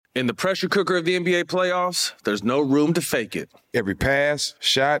In the pressure cooker of the NBA playoffs, there's no room to fake it. Every pass,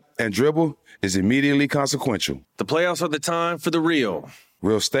 shot, and dribble is immediately consequential. The playoffs are the time for the real.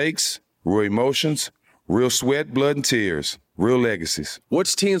 Real stakes, real emotions, real sweat, blood, and tears, real legacies.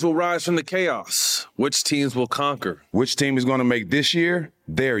 Which teams will rise from the chaos? Which teams will conquer? Which team is going to make this year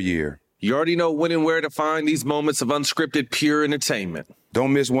their year? You already know when and where to find these moments of unscripted, pure entertainment.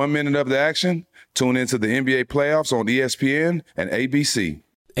 Don't miss 1 minute of the action. Tune into the NBA playoffs on ESPN and ABC.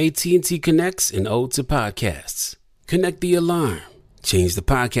 AT&T connects an ode to podcasts. Connect the alarm. Change the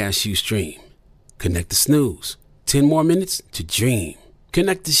podcast you stream. Connect the snooze. 10 more minutes to dream.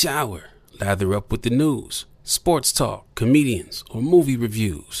 Connect the shower. Lather up with the news, sports talk, comedians, or movie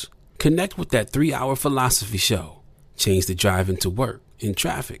reviews. Connect with that 3-hour philosophy show. Change the drive into work in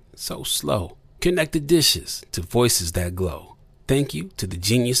traffic so slow. Connect the dishes to voices that glow. Thank you to the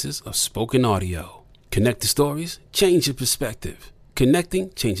geniuses of spoken audio. Connect the stories. Change your perspective.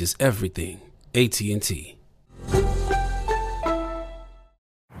 Connecting changes everything. AT&T.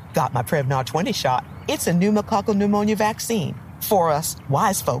 Got my Prevnar 20 shot. It's a pneumococcal pneumonia vaccine. For us,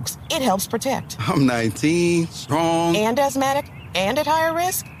 wise folks, it helps protect. I'm 19, strong. And asthmatic, and at higher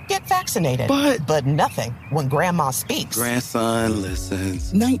risk. Get vaccinated. But nothing when grandma speaks. Grandson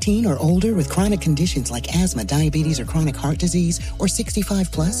listens. 19 or older with chronic conditions like asthma, diabetes, or chronic heart disease, or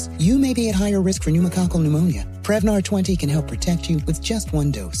 65 plus, you may be at higher risk for pneumococcal pneumonia. Prevnar 20 can help protect you with just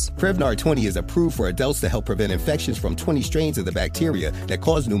 1 dose. Prevnar 20 is approved for adults to help prevent infections from 20 strains of the bacteria that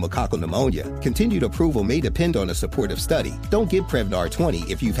cause pneumococcal pneumonia. Continued approval may depend on a supportive study. Don't give Prevnar 20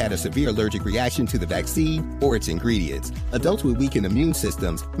 if you've had a severe allergic reaction to the vaccine or its ingredients. Adults with weakened immune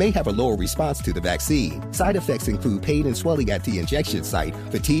systems may have a lower response to the vaccine. Side effects include pain and swelling at the injection site,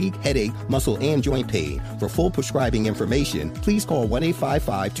 fatigue, headache, muscle, and joint pain. For full prescribing information, please call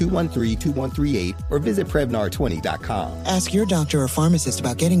 1-855-213-2138 or visit Prevnar20.com. Ask your doctor or pharmacist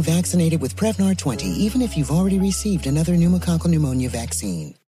about getting vaccinated with Prevnar 20, even if you've already received another pneumococcal pneumonia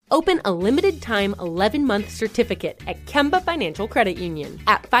vaccine. Open a limited-time 11-month certificate at Kemba Financial Credit Union.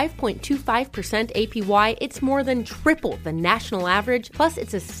 At 5.25% APY, it's more than triple the national average, plus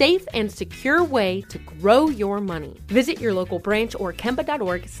it's a safe and secure way to grow your money. Visit your local branch or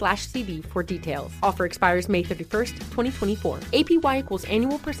kemba.org/CD for details. Offer expires May 31st, 2024. APY equals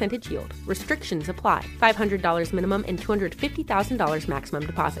annual percentage yield. Restrictions apply. $500 minimum and $250,000 maximum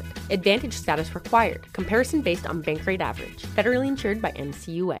deposit. Advantage status required. Comparison based on bank rate average. Federally insured by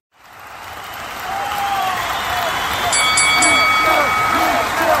NCUA.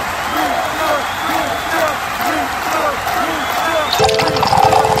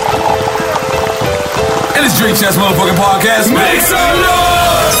 And it's Drink Champs motherfucking podcast. Make some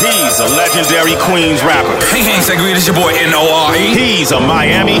noise! He's a legendary Queens rapper. Hey, Sangria, this your boy N.O.R.E. He's a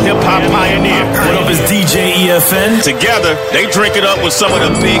Miami hip-hop pioneer. What up, is DJ EFN? Together, they drink it up with some of the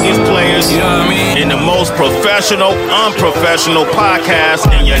biggest players, you know what I mean, in the most professional, unprofessional podcast,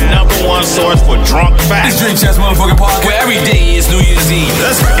 and your #1 source for drunk facts. It's Drink Champs motherfucking podcast, where every day is New Year's Eve.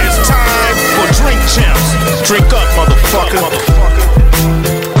 It's time for Drink Champs. Drink up, motherfucker.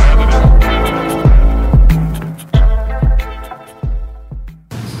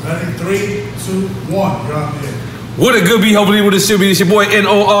 3, 2, 1. You're on there. What a good be, hopefully what it should be. It's your boy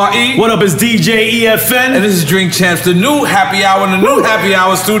N.O.R.E. What up, is DJ EFN? And this is Drink Champs, the new happy hour in the new happy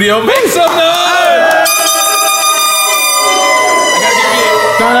hour studio. Make some noise!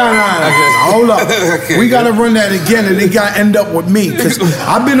 No. Hold up. Okay. We got to run that again, and it got to end up with me, because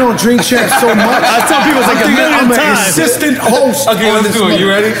I've been on Drink Champs so much. I tell people it's like I'm an assistant host. Okay, let's do it. You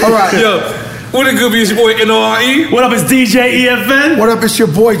ready? All right. Yo. What a good be, it's your boy N.O.R.E. What up, is DJ EFN? What up, it's your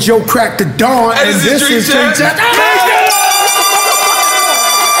boy Joe Crack the Dawn. And this is Drink Champs. Make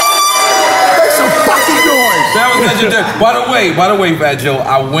some fucking noise. That was legendary. By the way, Fat Joe,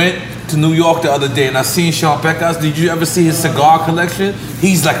 I went to New York the other day and I seen Sean Peckas. Did you ever see his cigar collection?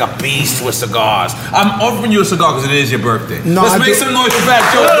 He's like a beast with cigars. I'm offering you a cigar because it is your birthday. No, Let's make some noise for Fat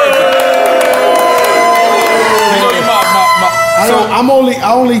Joe's birthday.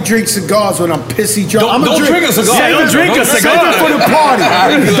 I only drink cigars when I'm pissy drunk. Don't drink a cigar. Don't drink a cigar. Save it for the party.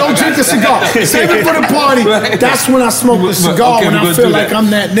 Don't drink a cigar. Save it for the party. That's when I smoke the cigar, when I feel like I'm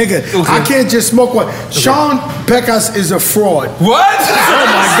that nigga. Okay. I can't just smoke one. Sean Peckas is a fraud. What? Oh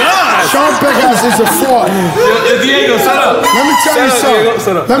my God. Sean Peckas is a fraud. Diego, shut up.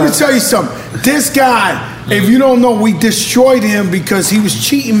 Let me tell you something. This guy If you don't know, we destroyed him because he was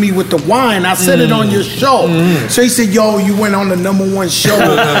cheating me with the wine. I said it on your show. So he said, yo, you went on the #1 show.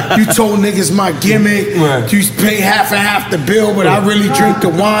 You told niggas my gimmick. You pay half and half the bill, but I really drink the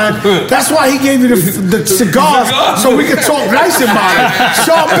wine. That's why he gave you the cigars so we could talk nice about it.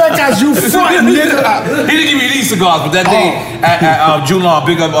 Sean Beckhouse, you front nigga. He didn't give me these cigars, but that day at July,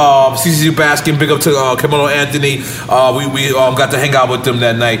 big up CCC Baskin, big up to Camilo Anthony. We got to hang out with them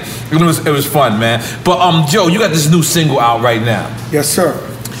that night. It was fun, man. But Joe, you got this new single out right now. Yes, sir.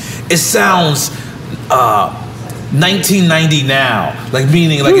 It sounds 1990 now, like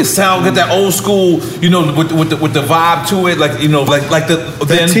meaning like it sounds got that old school, you know, with the vibe to it, like you know, like the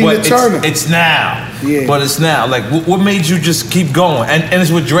then, but it's now. Yeah. But it's now. Like, what made you just keep going? And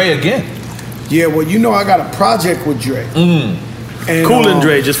it's with Dre again. Yeah, well, you know, I got a project with Dre. And, Cool and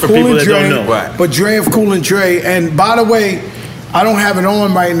Dre, just for Cool people and that Dre, don't know. Right. But Dre of Cool and Dre. And by the way, I don't have it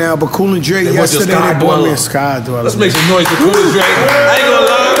on right now, but Cool and Dre, yesterday they bought me a Sky Dweller. Let's make some noise for Cool and Dre. I ain't gonna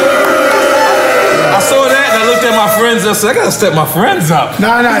lie. I saw that and I looked at my friends. I said, I gotta step my friends up.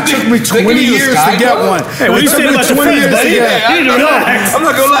 Nah, it took me 20 years to get one. Hey, what are you saying about the friends, buddy? You need to relax. I'm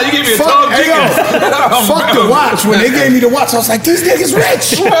not gonna lie, you gave me a tongue chicken. Fuck the watch. When they gave me the watch, I was like, these niggas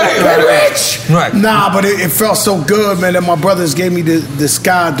rich. They're rich. Right. Nah, but it felt so good, man, that my brothers gave me the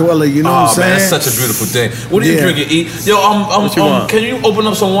Sky Dweller, you know what I'm saying? Man, that's such a beautiful thing. What do you drink and eat? Yo, can you open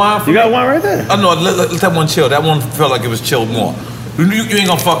up some wine for me? You got wine right there. Oh, no, let that one chill. That one felt like it was chilled more. You ain't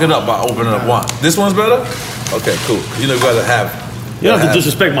gonna fuck it up by opening up wine. This one's better? Okay, cool. You know, you gotta have. You don't have to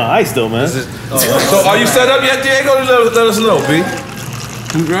disrespect my ice, though, man. So, are you set up yet, Diego? Let us know, B.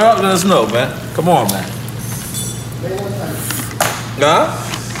 Girl, let us know, man. Come on, man. Huh?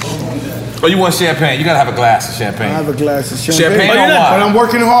 Oh, you want champagne? You gotta have a glass of champagne. I have a glass of champagne. Champagne or wine? But I'm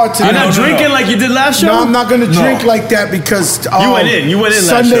working hard today. You're not drinking like you did last show? No, I'm not gonna drink like that because You went in last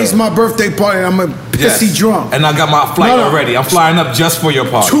Sunday's show. my birthday party and I'm a pissy drunk. And I got my flight already. I'm flying up just for your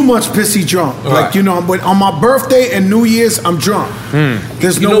party. Too much pissy drunk. Right. Like, you know, but on my birthday and New Year's, I'm drunk.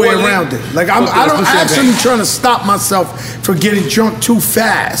 There's You no know way what, around it. Like, Okay, I let's don't do champagne. actually trying to stop myself from getting drunk too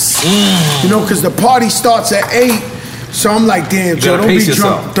fast. You know, because the party starts at 8. So I'm like, damn, Joe, gotta don't be pace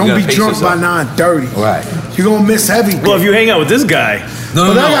yourself. drunk. You Don't gotta be pace drunk by yourself. 9:30. Right. You're gonna miss everything. Well, if you hang out with this guy.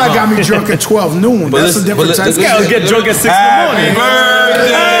 But that guy got me drunk at 12 noon. But That's a different type of This guy will get drunk at 6 in the morning.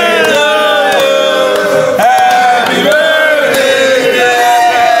 Happy birthday to you.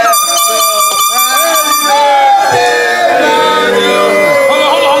 Happy birthday.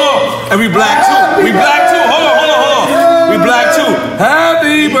 Hold on. And we black too. We black too. Hold on. We black too.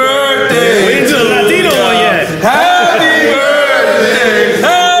 Happy birthday. We ain't do the Latino one yet. Happy birthday.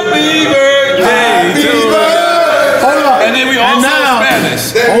 Happy birthday to you. Hold up. And then we also Spanish.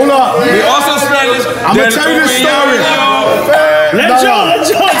 Hold up. We also Spanish. I'm gonna tell you this story. Let Joe. It's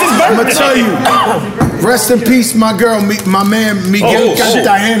his birthday. I'm gonna tell you. Rest in peace, my girl, my man Miguel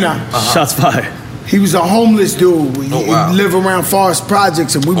Cartagena. Shots fired. He was a homeless dude. He wow. lived around Forest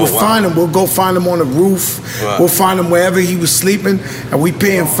Projects, and we would find him. We'll go find him on the roof. Right. We'll find him wherever he was sleeping, and we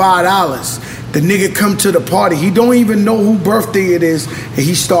pay him $5. The nigga come to the party. He don't even know who birthday it is, and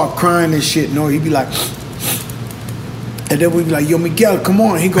he start crying and shit. No, he be like, and then we be like, yo, Miguel, come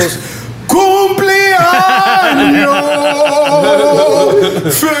on. He goes, cumpleaños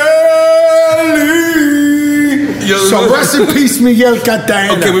feliz. So rest in peace, Miguel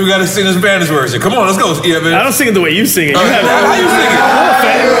Cartagena. Okay, we gotta sing the Spanish version. Come on, let's go. Yeah, man. I don't sing it the way you sing it. How you sing it?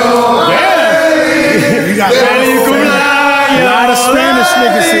 Yeah. You got a lot of Spanish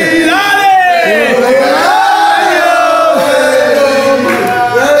niggas here.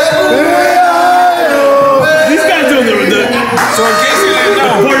 These guys doing the So in case you didn't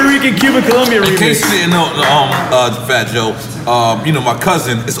know, Puerto Rican, Cuban, Colombian in remix. case you didn't know, Fat Joe, you know my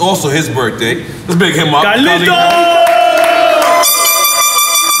cousin. It's also his birthday. Let's big him up. Carlito!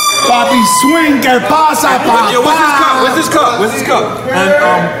 Papi swing, que pasa, papá? Yo, where's his cup? Where's his cup? Where's his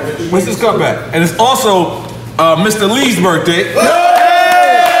cup? And where's his cup at? And it's also Mr. Lee's birthday.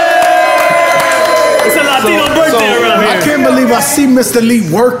 It's a Latino birthday around I here. can't believe I see Mr. Lee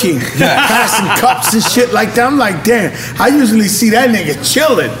working, passing cups and shit like that. I'm like, damn. I usually see that nigga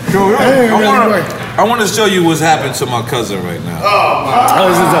chilling. I want to show you what's happened to my cousin right now. Oh,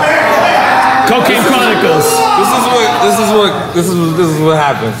 this is Cocaine Chronicles. This is what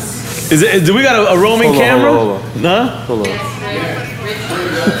happens. Do we got a roaming camera? Hold on. Nah? Hold on.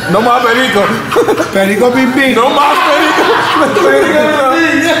 No más perico. Perico Big. No más perico.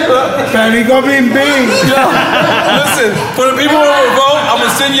 Patty gonna be big. Listen, for the people who will vote, I'm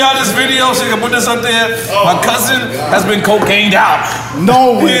gonna send y'all this video so you can put this up there. My cousin has been cocained out.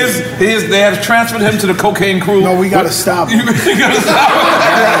 No way. They have transferred him to the cocaine crew. No, we gotta stop him. You gotta stop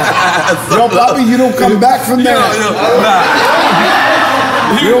him. Yo, Bobby, you don't come back from that.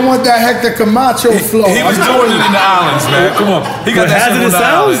 You don't want that Hector Camacho flow. He was doing it in the islands, man. Come on. He got that shit on the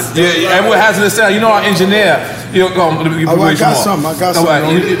islands. Yeah, and what hazardous sound? You know our engineer. I got something.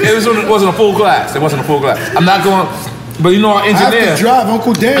 It wasn't a full class. It wasn't a full class. I'm not going. But you know our engineer. I have to drive.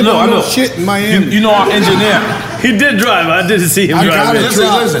 Uncle Dan don't know shit in Miami. You know our engineer. He did drive. I didn't see him drive.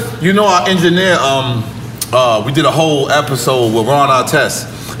 Listen. You know our engineer. We did a whole episode with Ron Artest.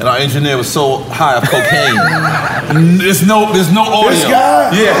 And our engineer was so high of cocaine. There's no audio. This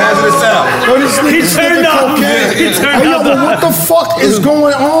guy? Yeah, hazardous sound. He turned up. What the fuck is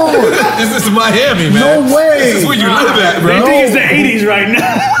going on? This is Miami, man. No way. This is where you live at, bro. They think it's the 80s right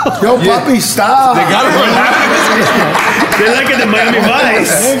now. Yo, Poppy, stop. They got it. They like it the Miami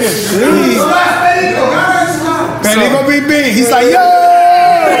Vice. Please. Man, they gonna be big. He's like, yo.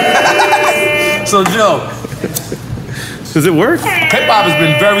 So, Joe. Does it work? Hip hop has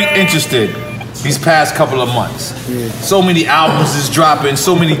been very interested these past couple of months. Yeah. So many albums is dropping,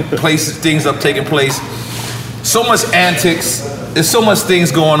 so many places, things are taking place, so much antics, there's so much things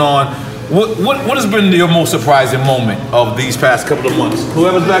going on. What has been your most surprising moment of these past couple of months?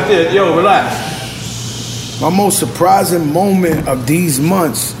 Whoever's back there, yo, relax. My most surprising moment of these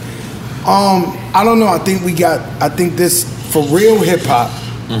months, I don't know. I think this for real hip hop.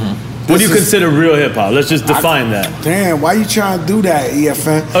 Mm-hmm. What do you consider real hip hop? Let's just define that. Damn, why you trying to do that,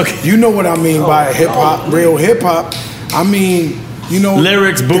 EFN? Okay. You know what I mean by hip hop, real hip hop. I mean, you know,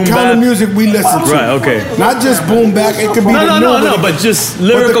 lyrics, boom bap. The kind of music we listen to. Right, okay. Not just boom bap. It could be no, but just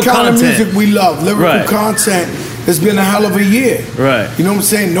lyrical content. But the kind content. of music we love, lyrical content. It's been a hell of a year. Right. You know what I'm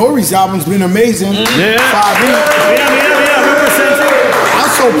saying? Nori's album's been amazing. Yeah. 5 years. Yeah. I'm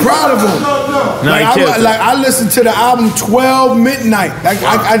so proud of him. I listened to the album 12 Midnight.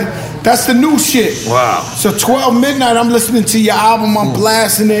 That's the new shit. Wow. So 12 Midnight, I'm listening to your album, I'm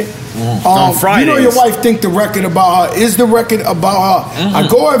blasting it. On Fridays. You know your wife think the record about her. Is the record about her? I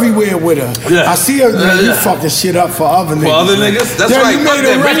go everywhere with her. Yeah. I see her, man, you fucking shit up for other niggas. For other niggas? That's right. You made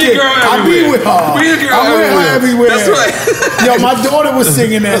a record. I be with her. Bring your girl I with her everywhere. That's right. Yo, my daughter was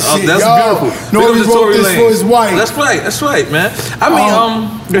singing that shit. That's Yo, beautiful. Nori wrote this for his wife. That's right, man. I mean,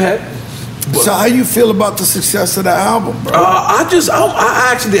 go ahead. So how you feel about the success of the album, bro? I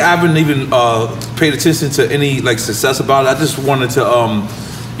haven't even paid attention to any like success about it. I just wanted to,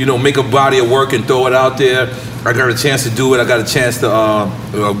 make a body of work and throw it out there. I got a chance to do it. I got a chance to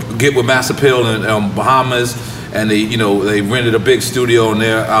get with Mass Appeal in Bahamas, and they rented a big studio and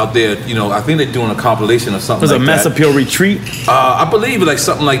they're out there. I think they're doing a compilation or something. Was like a Mass Appeal retreat? I believe like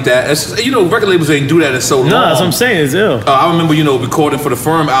something like that. It's, record labels ain't do that in so long. No, that's what I'm saying. It's ill. I remember recording for the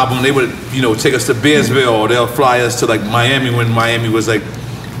Firm album. They would take us to Bearsville or they'll fly us to like Miami when Miami was like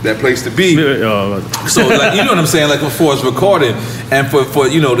that place to be. So like you know what I'm saying, like before it's recorded and for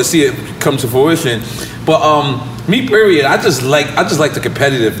to see it come to fruition. But me period, I just like the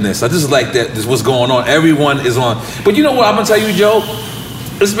competitiveness. I just like that this what's going on. Everyone is on. But you know what I'm gonna tell you, Joe?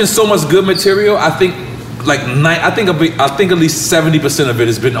 There's been so much good material. I think at least 70% of it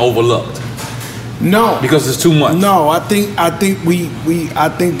has been overlooked. No, because it's too much. No, I think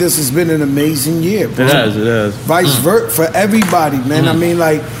this has been an amazing year, bro. It has. Vice versa for everybody, man. I mean,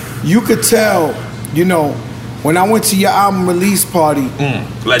 like you could tell, when I went to your album release party,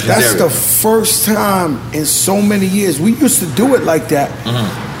 legendary. That's the first time in so many years. We used to do it like that,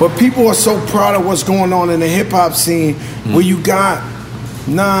 but people are so proud of what's going on in the hip hop scene. Where you got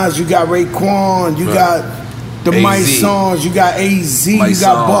Nas, you got Raekwon, you got the Mike songs, you got AZ, you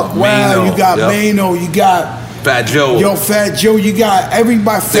got Buck Wild, you got Mano, you got Fat Joe. Yo, Fat Joe, you got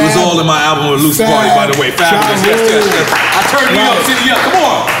everybody. It was all in my album with Loose Party, by the way. Fabulous. Yes. I turned you up, city up. Come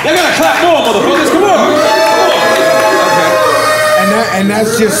on. Y'all gotta clap more, motherfuckers. Come on. Okay. And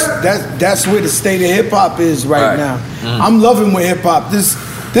that's where the state of hip hop is right now. I'm loving with hip hop. This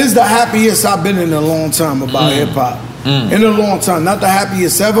is the happiest I've been in a long time about hip hop. In a long time, not the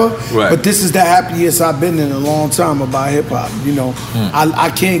happiest ever, but this is the happiest I've been in a long time about hip hop.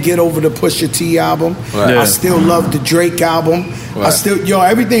 I can't get over the Pusha T album. I still love the Drake album. I still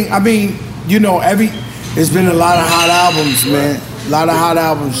everything. I mean, there's been a lot of hot albums, man. A lot of hot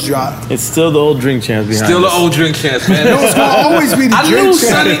albums dropped. It's still the old Drink Champs behind Still us. the old Drink Champs, man. No, it's gonna always be the I Drink knew Champs.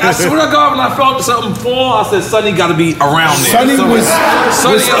 Sonny. I swear to God, when I felt something fall, I said Sonny got to be around there. Sonny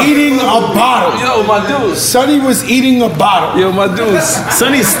was eating a bottle. Yo, my dude. Sonny was eating a bottle. Yo, my dude.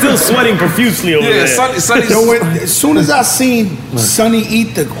 Sonny's still sweating profusely over there. Sonny's. Yo, as soon as I seen Sonny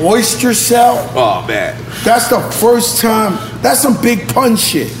eat the oyster shell, oh man, that's the first time. That's some Big Pun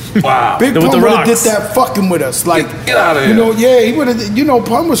shit. Wow. Big With Pun the would have did rocks. that fucking with us. Like, Get out of here. you know, yeah, he would have. You know,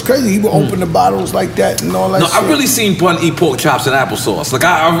 Pun was crazy. He would open the bottles like that and all that. No, shit. I really seen Pun eat pork chops and applesauce. Like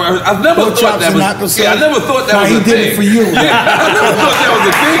I've never Pork thought chops that and was. applesauce? Yeah, I never thought that Nah, was he a did thing. it for you. Yeah, I never thought that was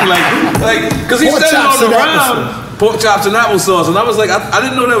a thing. Like, because he Pork said it chops on the and round. Pork chops and applesauce, and I was like, I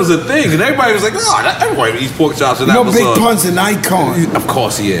didn't know that was a thing, and everybody was like, oh, everybody eats pork chops and You know, applesauce. Big Pun's an icon. Of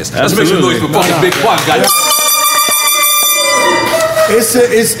course he is. Let's make some noise for fucking Big Pun, guys.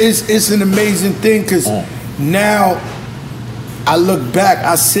 It's an amazing thing because now I look back,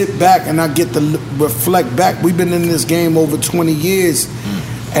 I sit back, and I get to reflect back. We've been in this game over 20 years,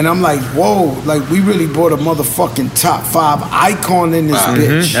 and I'm like, whoa, like we really brought a motherfucking top 5 icon in this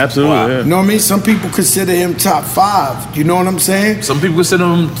bitch. Absolutely. Wow. Yeah. You know what I mean? Some people consider him top 5. You know what I'm saying? Some people consider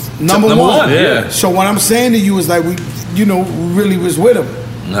him Number one. Yeah. So what I'm saying to you is like we really was with him.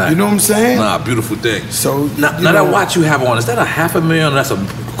 Nah. You know what I'm saying? Nah, beautiful thing. So now you know, that watch you have on, is that a $500,000? That's a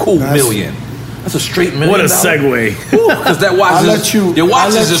cool million. That's a straight $1 million. What a segue. Because that watch your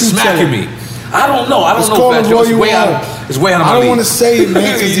watch is just smacking me. I don't know. It's called Fat a Joe. It's Royal way out. Oak. It's way out of my I don't league. want to say it, man,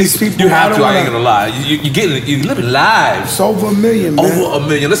 because these people. You have to. I ain't wanna- gonna lie. You're living live. It's over $1 million, man. Over $1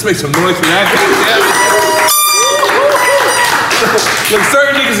 million. Let's make some noise for that. Look,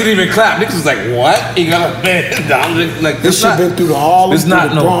 certain niggas didn't even clap. Niggas was like, "What? You got $1 million?" Like This shit been through the Harlem, it's through not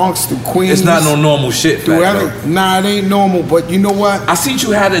the no Bronx, through Queens. It's not no normal shit, Through Fat Joe. Nah, it ain't normal. But you know what? I seen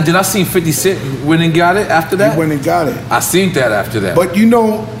you had it. Then I seen 50 Cent went and got it after that. He went and got it. I seen that after that. But you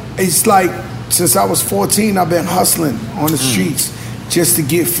know, it's like since I was 14, I've been hustling on the streets just to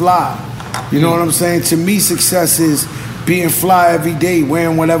get fly. You know what I'm saying? To me, success is being fly every day,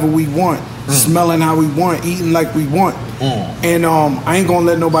 wearing whatever we want, smelling how we want, eating like we want. And I ain't gonna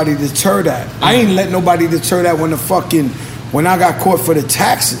let nobody deter that. I ain't let nobody deter that when I got caught for the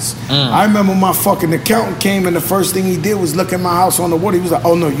taxes. I remember my fucking accountant came and the first thing he did was look at my house on the water. He was like,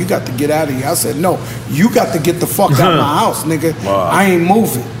 "Oh no, you got to get out of here." I said, "No, you got to get the fuck out of my house, nigga. Wow. I ain't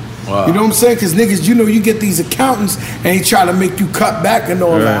moving." Wow. You know what I'm saying? Because niggas, you know, you get these accountants and they try to make you cut back and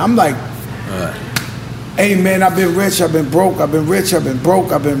all that. I'm like, hey man, I've been rich, I've been broke, I've been rich, I've been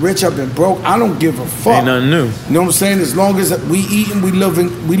broke, I've been rich, I've been broke. I don't give a fuck. Ain't nothing new. You know what I'm saying? As long as we eating, we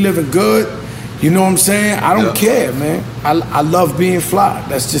living good. You know what I'm saying? I don't care, man. I love being fly.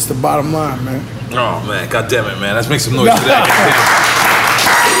 That's just the bottom line, man. Oh man, God damn it, man. Let's make some noise for that.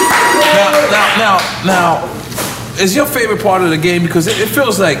 Now, is your favorite part of the game because it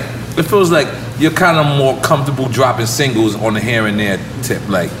feels like you're kind of more comfortable dropping singles on the here and there tip,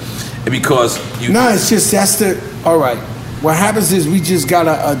 like because you. No, it's just all right. What happens is we just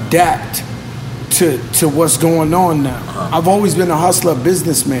gotta adapt to what's going on now. I've always been a hustler,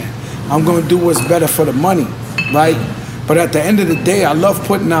 businessman. I'm gonna do what's better for the money, right? But at the end of the day, I love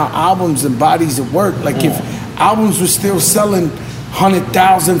putting out albums and bodies of work. Like if albums were still selling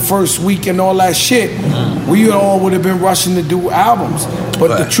 100,000 first week and all that shit, we all would have been rushing to do albums.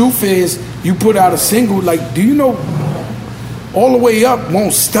 But the truth is, you put out a single, like, do you know, All the Way Up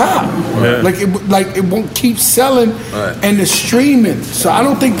won't stop. Like it won't keep selling, and the streaming. So I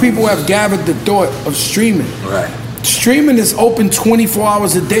don't think people have gathered the thought of streaming. Streaming is open 24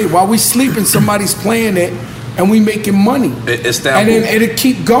 hours a day. While we sleeping, somebody's playing it, and we making money. And then it'll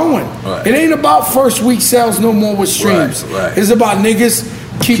keep going. It ain't about first week sales no more with streams. It's about niggas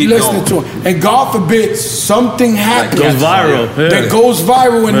keep listening to them. And God forbid something happens. Goes viral. Yeah. That goes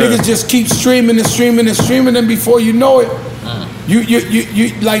viral and niggas just keep streaming and streaming and streaming, and before you know it,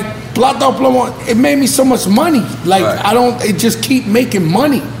 you like Plata Plomo, it made me so much money. Like it just keep making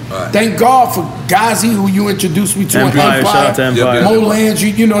money. Thank God for Ghazi, who you introduced me to Empire, shout out to Empire. Mo Lange,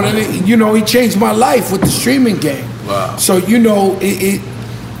 you know, he changed my life with the streaming game. So you know,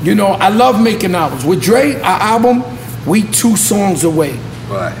 I love making albums. With Dre, our album, we 2 songs away.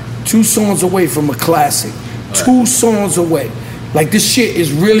 2 songs away from a classic. 2 songs away. Like this shit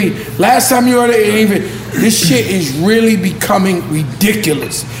is really. Last time you heard it, this shit is really becoming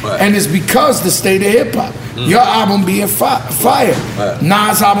ridiculous, and it's because the state of hip hop. Your album being fire,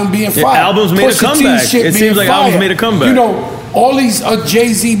 Nas album being fire. Albums made a comeback. It seems like albums made a comeback. You know, all these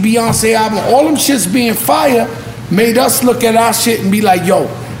Jay-Z, Beyonce album, all them shits being fire, made us look at our shit and be like, yo,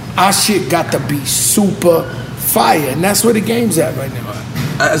 our shit got to be super fire, and that's where the game's at right now.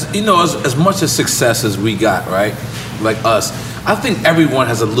 As you know, as much as success as we got, right? Like us, I think everyone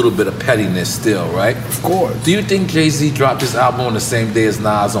has a little bit of pettiness still, right? Of course. Do you think Jay-Z dropped his album on the same day as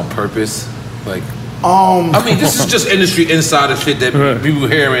Nas on purpose? Like, I mean, this is just industry insider shit that people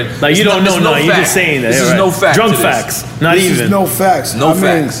hearing. Like, you don't know, no, you're just saying that. This is no fact. Drunk facts, not this even. This is no facts. No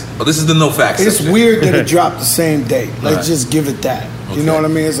facts. Oh, this is the no facts. It's weird that it dropped the same day. Let's Right. just give it that. Okay. You know what I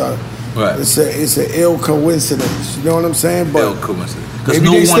mean? It's an ill coincidence. You know what I'm saying? But ill coincidence.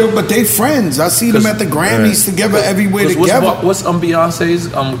 Maybe but they friends. I see them at the Grammys together, everywhere together. What's Beyonce's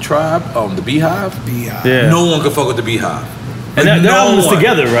tribe? The Beehive. Yeah. No one can fuck with the Beehive. And that album was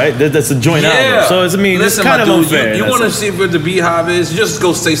together, right? That's a joint album. So it's, it's kind of unfair. You want to see where the Beehive is? You just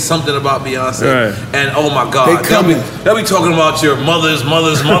go say something about Beyonce, Right. and oh my God, they'll be talking about your mother's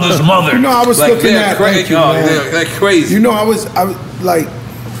mother. You know, I was like, looking at crazy. They're crazy. You know, I was like.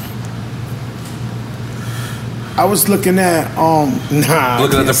 I was looking at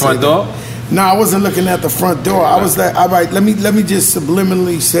looking at the front door. No, I wasn't looking at the front door. I was like, all right, let me just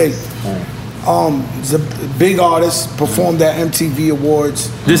subliminally say, the big artist performed at MTV Awards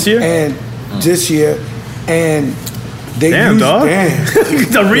this year, and they damn used, dog,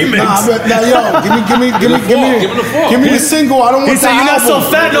 the remix. Yo, give me the single. I don't want the album. You're not so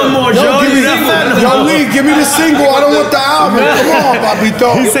fat no more, Joe. Lee, give me the single. I don't want the album. Come on,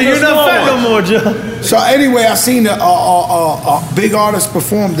 Papito. He said you're not fat no more, Joe. So anyway, I seen a big artist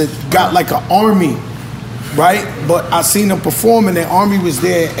perform that got like an army, right? But I seen them perform and their army was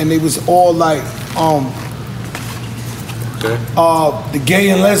there and they was all like the gay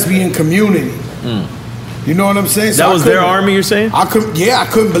and lesbian community. You know what I'm saying? So that was their army, you're saying? I couldn't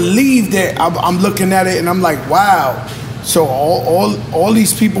believe that. I'm looking at it and I'm like, wow. So all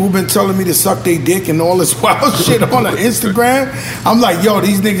these people who've been telling me to suck their dick and all this wild shit on Instagram, I'm like, yo,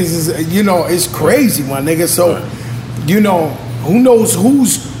 these niggas is, it's crazy, my nigga. So, who knows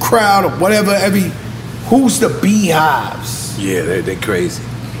whose crowd or whatever, who's the Beehives? Yeah, they're crazy.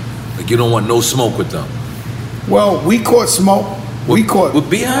 Like, you don't want no smoke with them. Well, we caught smoke. With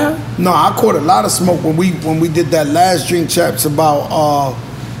Beehive? No, I caught a lot of smoke when we did that last Drink Chaps about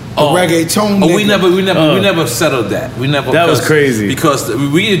reggaeton. We never settled that. That was crazy because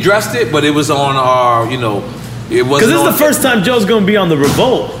we addressed it, but it was on our, it wasn't. Because this is the first time Joe's gonna be on the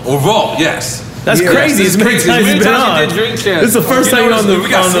Revolt. Revolt, yes. That's crazy. It's crazy. This is the first time you're on the. We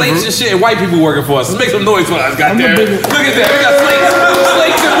got slates and shit and white people working for us. Let's make some noise for us, goddamn. Look at that. We got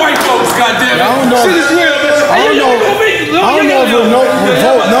slates and white folks, goddamn. I don't know. Shit is real, man. I don't know if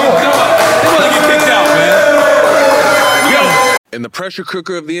Revolt. No. They want to get kicked out, man. In the pressure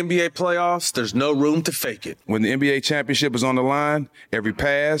cooker of the NBA playoffs, there's no room to fake it. When the NBA championship is on the line, every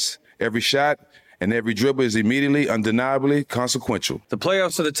pass, every shot, and every dribble is immediately, undeniably consequential. The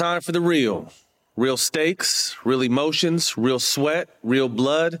playoffs are the time for the real. Real stakes, real emotions, real sweat, real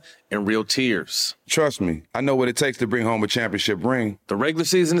blood, and real tears. Trust me, I know what it takes to bring home a championship ring. The regular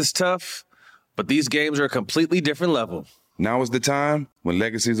season is tough, but these games are a completely different level. Now is the time when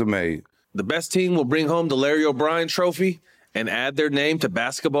legacies are made. The best team will bring home the Larry O'Brien Trophy and add their name to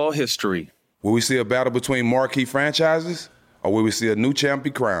basketball history. Will we see a battle between marquee franchises, or will we see a new champ be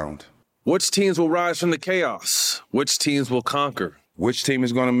crowned? Which teams will rise from the chaos? Which teams will conquer? Which team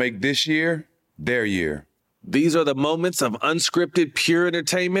is going to make this year their year? These are the moments of unscripted, pure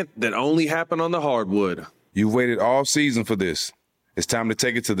entertainment that only happen on the hardwood. You've waited all season for this. It's time to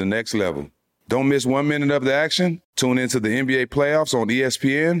take it to the next level. Don't miss 1 minute of the action. Tune into the NBA playoffs on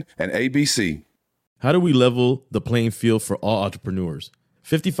ESPN and ABC. How do we level the playing field for all entrepreneurs?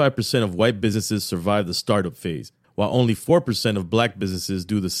 55% of white businesses survive the startup phase, while only 4% of black businesses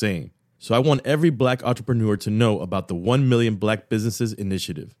do the same. So I want every black entrepreneur to know about the 1 Million Black Businesses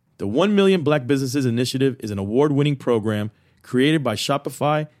Initiative. The 1 Million Black Businesses Initiative is an award-winning program created by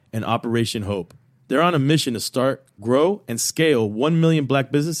Shopify and Operation Hope. They're on a mission to start, grow, and scale 1 million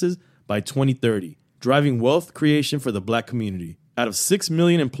black businesses by 2030, driving wealth creation for the black community. Out of 6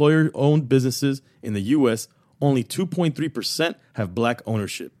 million employer-owned businesses in the U.S., only 2.3% have black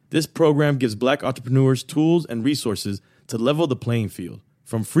ownership. This program gives black entrepreneurs tools and resources to level the playing field,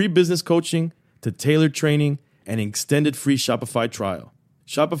 from free business coaching to tailored training and an extended free Shopify trial.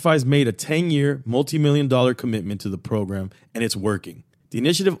 Shopify's made a 10-year, multi-million-dollar commitment to the program, and it's working. The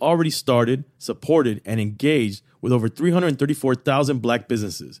initiative already started, supported, and engaged with over 334,000 black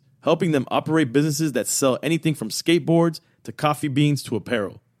businesses, helping them operate businesses that sell anything from skateboards to coffee beans to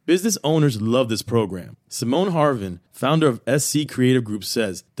apparel. Business owners love this program. Simone Harvin, founder of SC Creative Group,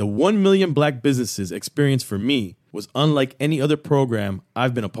 says, "The 1 million black businesses experience for me was unlike any other program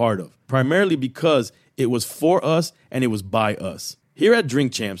I've been a part of, primarily because it was for us and it was by us." Here at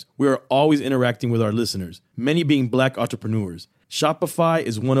Drink Champs, we are always interacting with our listeners, many being black entrepreneurs. Shopify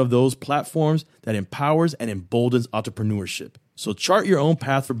is one of those platforms that empowers and emboldens entrepreneurship. So chart your own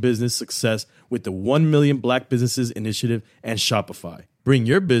path for business success with the 1 Million Black Businesses Initiative and Shopify. Bring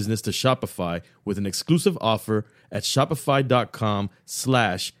your business to Shopify with an exclusive offer at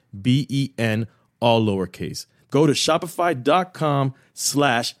shopify.com/BEN, all lowercase. Go to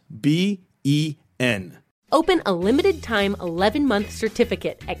shopify.com/BEN. Open a limited-time 11-month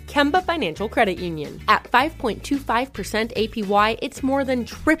certificate at Kemba Financial Credit Union. At 5.25% APY, it's more than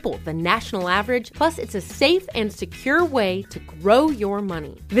triple the national average, plus it's a safe and secure way to grow your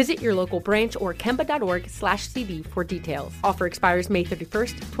money. Visit your local branch or kemba.org/CD for details. Offer expires May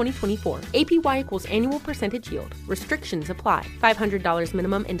 31st, 2024. APY equals annual percentage yield. Restrictions apply. $500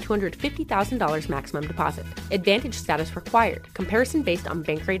 minimum and $250,000 maximum deposit. Advantage status required. Comparison based on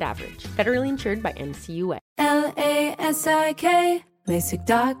bank rate average. Federally insured by NCUA. LASIK,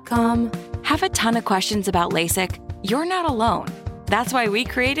 LASIK.com. Have a ton of questions about LASIK? You're not alone. That's why we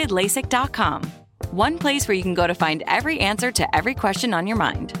created LASIK.com. One place where you can go to find every answer to every question on your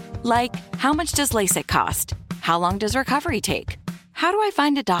mind. Like, how much does LASIK cost? How long does recovery take? How do I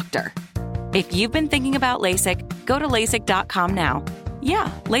find a doctor? If you've been thinking about LASIK, go to LASIK.com now.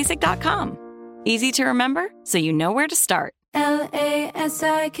 Yeah, LASIK.com. Easy to remember, so you know where to start.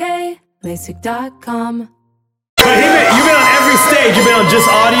 LASIK, LASIK.com. But you've been on every stage. You've been on just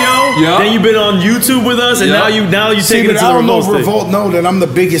audio. Yeah. Then you've been on YouTube with us, and now you take it to the I don't know remote if Revolt know that I'm the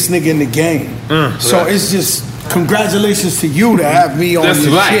biggest nigga in the game. So it's just congratulations to you to have me on this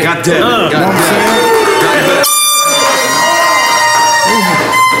right. shit. God damn it. You know what I'm saying?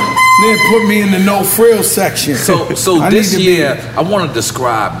 Then put me in the no frill section. So this year, I want to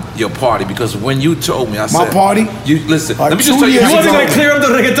describe your party because when you told me, I said, my party? You listen. Like let me just 2 tell you. years You wasn't gonna clear up the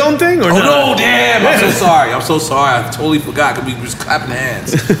reggaeton thing, or Oh not? no, damn! I'm so sorry. I totally forgot because we was clapping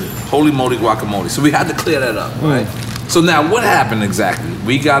hands. Holy moly, guacamole! So we had to clear that up, right? So now, what happened exactly?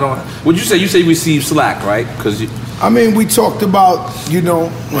 We got on. What'd you say? You say you received slack, right? Because I mean, we talked about, we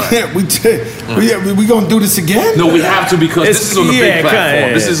gonna do this again? No, we have to because this is on the big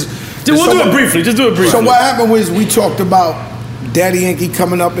platform. This is. We'll do it briefly. Just do it briefly. So what happened was we talked about Daddy Yankee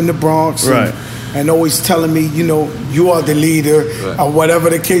coming up in the Bronx, right? And always telling me, you are the leader, or whatever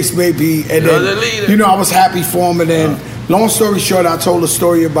the case may be. And You're then, the leader. I was happy for him. And then, long story short, I told a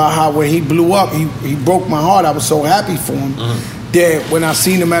story about how when he blew up, he broke my heart. I was so happy for him. That when I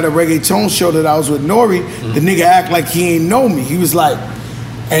seen him at a reggaeton show that I was with Nori, the nigga act like he ain't know me. He was like,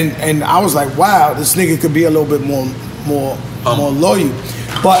 and I was like, wow, this nigga could be a little bit more loyal.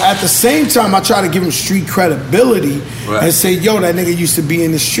 But at the same time, I try to give him street credibility and say, yo, that nigga used to be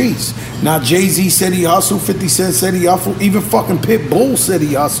in the streets. Now, Jay-Z said he hustled, 50 Cent said he hustled, even fucking Pitbull said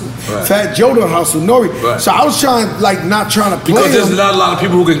he hustled. Fat Joe done hustled, Nori. So I was trying, not trying to play because there's him. not a lot of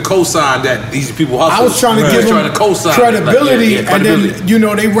people who can co-sign that these people hustle. I was trying to give him credibility, and then,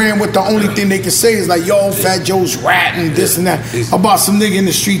 they ran with the only thing they could say is like, yo, Fat Joe's ratting, this and that, about some nigga in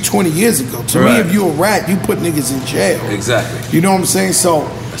the street 20 years ago. To me, if you a rat, you put niggas in jail. Exactly. You know what I'm saying? So,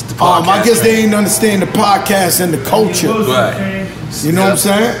 I guess they ain't understand the podcast and the culture. Right. You know what I'm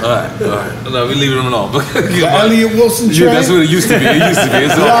saying? All right. No, we leave it alone. The Elliott Wilson train? That's what it used to be. It's okay. It used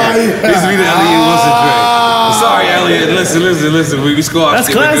to be the Elliott Wilson train. Sorry, Elliott. Listen. We score. That's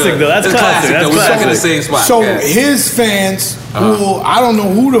classic, though. That's classic. We're back in the same spot. So his fans, who I don't know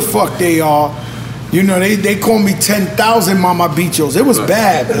who the fuck they are, they call me 10,000 Mama Bichos. It was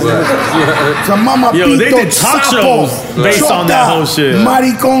bad. So Mama Yo, they did talk shows based on that whole shit.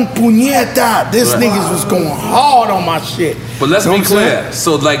 Maricon puñeta. This niggas was going hard on my shit. But let's be clear.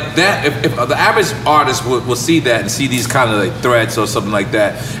 So like that, if the average artist will see that and see these kind of like threads or something like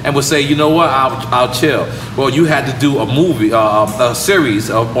that, and will say, you know what, I'll chill. Well, you had to do a movie, a series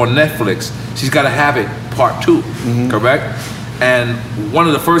on Netflix. She's got to have it part 2, correct? And one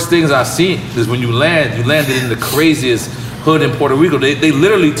of the first things I seen is when you landed in the craziest hood in Puerto Rico. They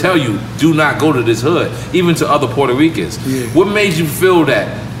literally tell you, do not go to this hood, even to other Puerto Ricans. Yeah. What made you feel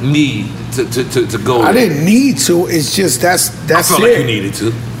that need to go there? I didn't need to. It's just that's I felt like you needed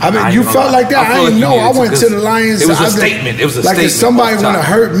to. I mean, you felt like that? I didn't know. I went to the Lions. It was a statement. It was a statement. Like if somebody want to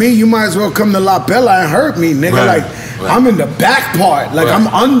hurt me, you might as well come to La Bella and hurt me, nigga. Like I'm in the back part. Like I'm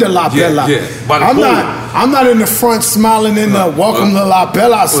under La Bella. I'm not in the front smiling in the welcome to La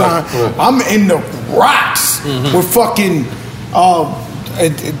Bella sign. I'm in the rocks with fucking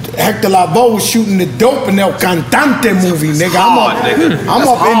Hector Lavoe was shooting the dope in El Cantante movie, nigga. I'm up in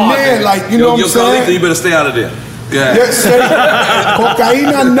there, nigga. Like, you know what I'm saying? You better stay out of there. Yes,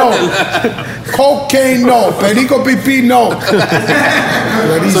 cocaína no, cocaine no, perico pipí no.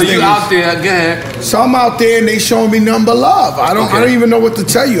 So you out there, go ahead. So I'm out there and they showing me nothing but love. I don't even know what to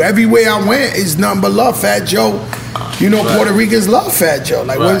tell you. Everywhere I went is nothing but love. Fat Joe You know, Puerto Ricans love Fat Joe.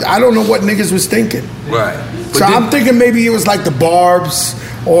 Like, I don't know what niggas was thinking. Right. So I'm thinking maybe it was like the Barbs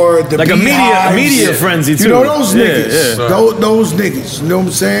or the like a media frenzy too. You know those niggas. Yeah. Those niggas. You know what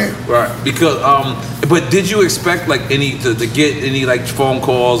I'm saying? Right. Because but did you expect like any to get any like phone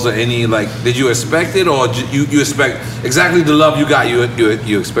calls or any like did you expect it or you expect exactly the love you got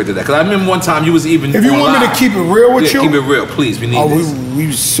you expected that? Because I remember one time you was even if you want me to keep it real with you, keep it real, please. We need this. We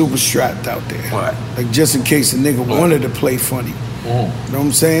was super strapped out there. Right. Like just in case a nigga wanted to play funny. You know what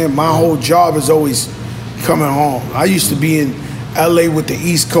I'm saying? My whole job is always coming home. I used to be in LA with the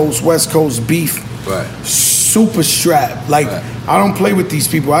East Coast, West Coast beef. Right. Super strapped. Like, I don't play with these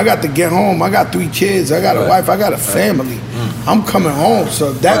people. I got to get home. I got 3 kids. I got a wife. I got a family. I'm coming home.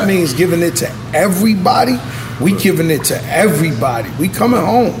 So if that means giving it to everybody, we giving it to everybody. We coming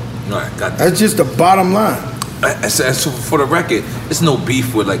home. Right. That's just the bottom line. So for the record, it's no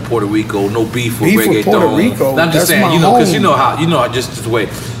beef with like Puerto Rico, no beef with reggaeton. With Puerto Rico. I'm just saying, because you know just the way.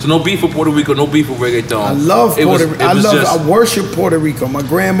 So no beef with Puerto Rico, no beef with reggaeton. I love Puerto Rico. I worship Puerto Rico. My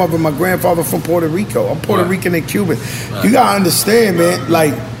grandmother, my grandfather from Puerto Rico. I'm Puerto Rican and Cuban. You gotta understand, man.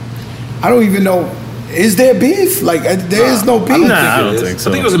 Like, I don't even know. Is there beef? Like, there is no beef. I don't think so.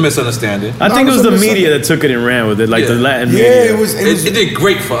 I think it was a misunderstanding. I think it was the media that took it and ran with it, like the Latin media. It did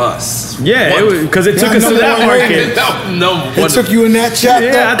great for us. Yeah, because it took us to that market. It took you in that chapter.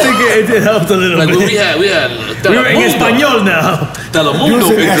 Yeah, I think it helped a little bit. We had we were in Espanol now.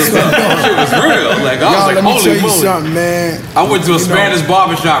 Telemundo picked us up. Shit was real. Like, I was like, holy moly. Something, man. I went to a Spanish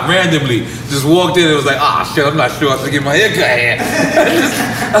barbershop randomly. Just walked in and was like, shit, I'm not sure I should get my haircut here.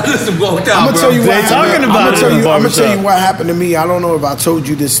 I just walked out, I'm gonna tell you what happened. talking about I'm gonna tell you what happened to me. I don't know if I told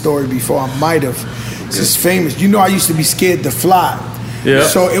you this story before. I might have. It's famous. You know, I used to be scared to fly. Yeah.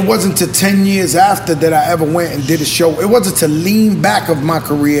 So it wasn't until 10 years after that I ever went and did a show. It wasn't to lean back of my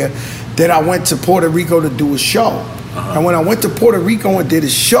career that I went to Puerto Rico to do a show. And when I went to Puerto Rico and did a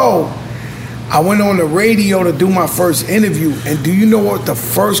show, I went on the radio to do my first interview. And do you know what the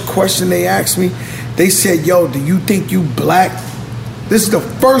first question they asked me? They said, yo, do you think you black? This is the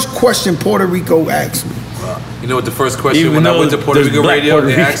first question Puerto Rico asked me. You know what the first question when I went to Puerto Rico radio,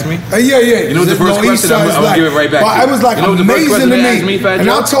 they asked me? Yeah. You know what the first question? I'm going to give it right back. Well, it was like amazing to me. And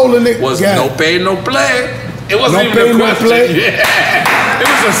I told the nigga, was no pay, no play. It wasn't even a question. Yeah. It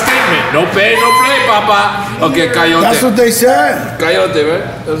was a statement. No pay, no play, papa. Okay, Coyote. That's what they said. Coyote,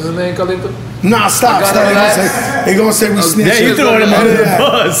 right? That was his name, Calito? Nah, stop. They gonna say we snitched. Yeah, you throwing him under the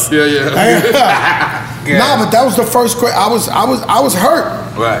bus. Yeah. Nah, but that was the first question. I was hurt.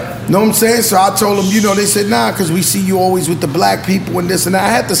 Right. Know what I'm saying? So I told them, they said, nah, because we see you always with the black people and this and that. I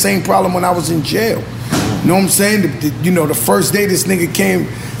had the same problem when I was in jail. Know what I'm saying? The first day this nigga came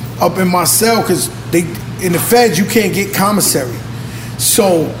up in my cell, because in the feds, you can't get commissary.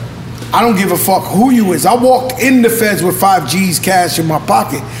 So I don't give a fuck who you is. I walked in the feds with 5 G's cash in my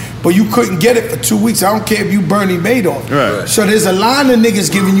pocket, but you couldn't get it for 2 weeks. I don't care if you Bernie Madoff. Right. So there's a line of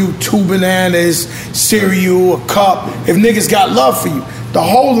niggas giving you 2 bananas, cereal, a cup, if niggas got love for you. The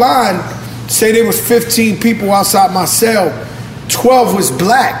whole line, say there was 15 people outside my cell, 12 was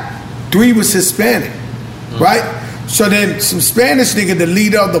black, 3 was Hispanic, right? So then some Spanish nigga, the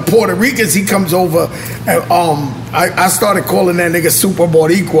leader of the Puerto Ricans, he comes over and I started calling that nigga Super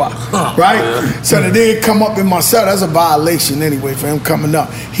Boricua, right? Yeah. So the nigga come up in my cell, that's a violation anyway for him coming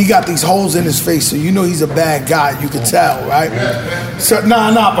up. He got these holes in his face, so you know he's a bad guy, you can tell, right? So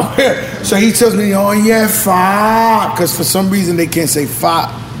so he tells me, oh yeah, fa, because for some reason they can't say fa,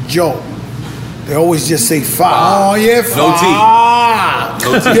 Joe. They always just say fa. Oh yeah, fa.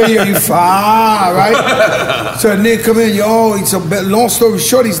 No T. Yeah, you fa, right? So the nigga come in, it's a long story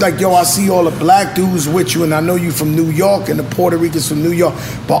short, he's like, I see all the black dudes with you, and I know you from New York, and the Puerto Ricans from New York,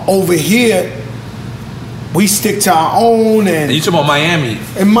 but over here, we stick to our own. And you talking about Miami?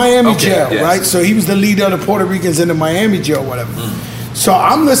 In Miami jail, yes. Right? So he was the leader of the Puerto Ricans in the Miami jail, whatever. So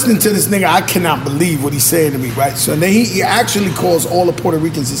I'm listening to this nigga, I cannot believe what he's saying to me, right? So then he actually calls all the Puerto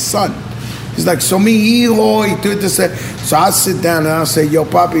Ricans his son. He's like, so mi hijo, he did this. So I sit down and I say, yo,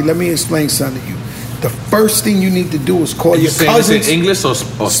 papi, let me explain something to you. The first thing you need to do is call your cousins. In English or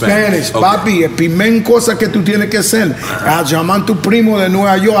Spanish? Okay. Papi, el primer cosa que tú tienes que hacer es llamar a tu primo de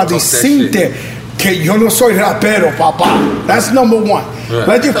Nueva York a decirte que yo no soy rapero, papá. That's number 1. Right.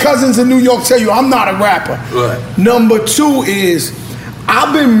 Let your cousins in New York tell you I'm not a rapper. Right. Number 2 is,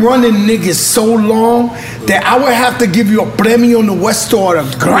 I've been running niggas so long that I would have to give you a premio on the West or a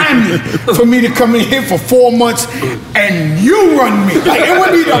Grammy for me to come in here for 4 months and you run me. Like, it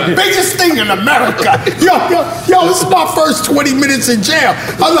would be the biggest thing in America. Yo, this is my first 20 minutes in jail.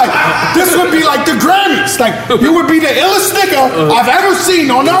 I'm like, this would be like the Grammys. Like, you would be the illest nigga I've ever seen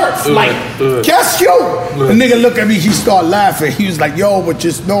on earth. Like, guess you. The nigga look at me, he start laughing. He was like, yo, but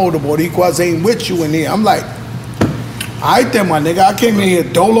just know the Boricuas ain't with you in here. I'm like, all right then, my nigga, I came in here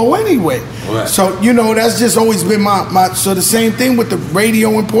dolo anyway. Right. So, you know, that's just always been my so the same thing with the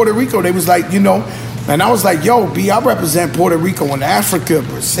radio in Puerto Rico. They was like, you know, and I was like, yo, B, I represent Puerto Rico and Africa,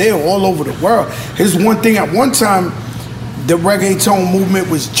 Brazil, all over the world. Here's one thing, at one time, the reggaeton movement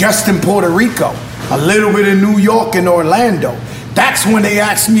was just in Puerto Rico, a little bit in New York and Orlando. That's when they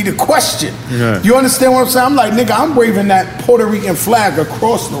asked me the question. Yeah. You understand what I'm saying? I'm like, nigga, I'm waving that Puerto Rican flag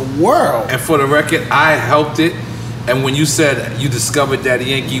across the world. And for the record, I helped it. And when you said you discovered Daddy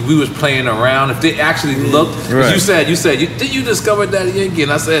Yankee, we was playing around. If they actually looked, you said, did you discover Daddy Yankee?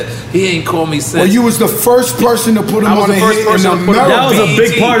 And I said, he ain't called me since. Well, you was the first person to put him on a hit in America. That was a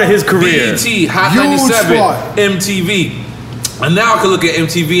big part of his career. BET, Hot 97, MTV. And now I can look at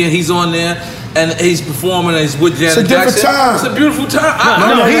MTV and he's on there. And he's performing and he's with Janet Jackson. It's a different time. It's a beautiful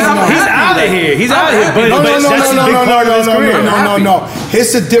time. He's out of here. He's out of here. But that's a big part of his career. No.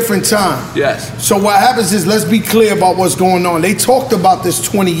 It's a different time. Yes. So what happens is, let's be clear about what's going on. They talked about this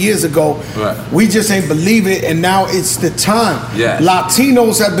 20 years ago. Right. We just ain't believe it, and now it's the time. Yes.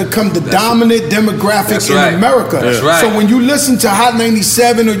 Latinos have become the dominant demographic in America. That's right. So when you listen to Hot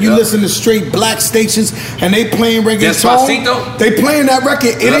 97 or you listen to straight black stations and they playing reggaeton, Despacito? they playing that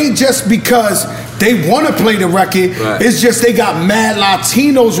record. It ain't just because they want to play the record. Right. It's just they got mad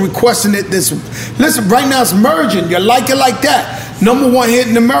Latinos requesting it. Listen, right now it's merging. You like it like that. #1 hit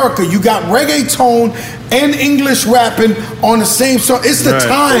in America. You got reggaeton and English rapping on the same song. It's the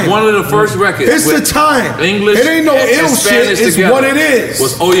time. One of the first records. It's the time. English. It ain't no and ill Spanish shit. It's together what it is.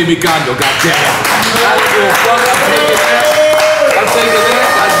 Was Oye Mi Cando. Goddamn. I don't give a fuck. I'm taking that. I'm taking that.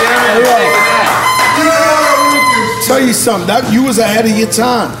 Tell you something, that you was ahead of your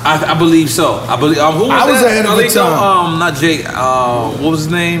time. I believe so. I believe. Who was I was that? ahead of the time. Not Jay. What was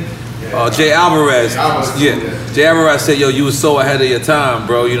his name? Jay Alvarez. Yeah. Jay Alvarez said, "Yo, you was so ahead of your time,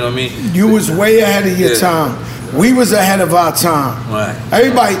 bro." You know what I mean? You was way ahead of your time. We was ahead of our time. Right.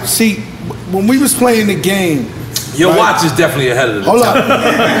 Everybody, see, when we was playing the game. Your watch is definitely ahead of the Hold time. up.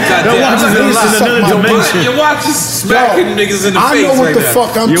 Your watch is smacking niggas in the face. I know what right the now.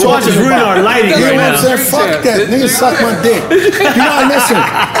 fuck I'm Your watch talking is ruining about. our lighting You know right what I'm now. saying? Fuck that. Niggas suck my dick. You know, listen.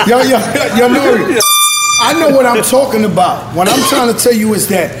 Yo, Nori. I know what I'm talking about. What I'm trying to tell you is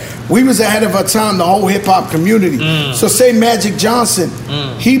that we was ahead of our time, the whole hip-hop community. So say Magic Johnson,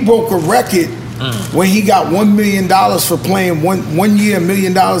 he broke a record when he got $1 million for playing one year, $1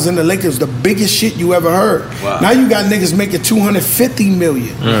 million in the Lakers, the biggest shit you ever heard. Wow. Now you got niggas making $250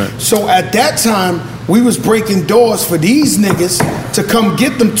 million. Right. So at that time, we was breaking doors for these niggas to come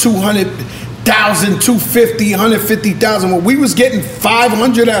get them 200,000, 250, 150,000. When we was getting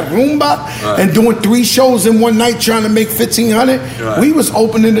 500 at Roomba and doing 3 shows in one night trying to make 1,500, we was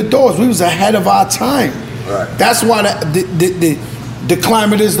opening the doors. We was ahead of our time. Right. That's why the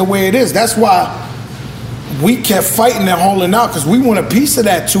climate is the way it is. That's why we kept fighting and holding out, because we want a piece of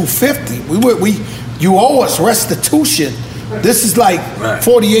that 250. You owe us restitution. This is like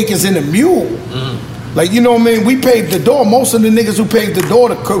 40 acres and a mule. Like, you know what I mean? We paved the door. Most of the niggas who paved the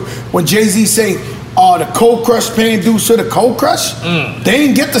door, when Jay-Z say, the Cold Crush paying dues to the Cold Crush, they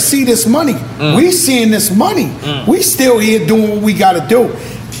didn't get to see this money. We seeing this money. We still here doing what we got to do.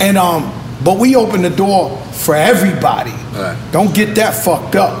 And but we open the door for everybody. Right. Don't get that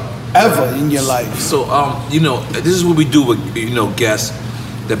fucked up ever in your life. So, this is what we do with, guests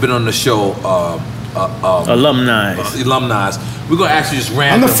that been on the show. Alumni. We're going to actually just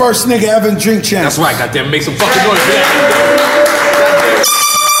random. I'm the first nigga ever in Drink Champs. That's right, goddamn. Make some fucking noise. So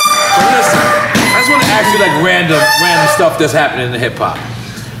listen, I just want to ask you like random stuff that's happening in the hip hop.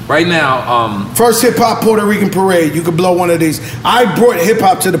 Right now, first hip hop Puerto Rican parade. You could blow one of these. I brought hip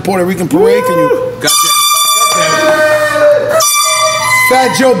hop to the Puerto Rican parade. Can you? Goddamn.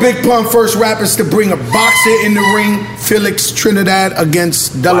 Fat Joe, Big Pun, first rappers to bring a boxer in the ring. Felix Trinidad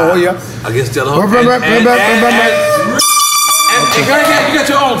against De La Hoya. Against De La Hoya. You got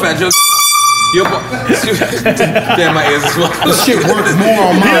your own, Fat Joe. Damn, my ears as well. This shit works more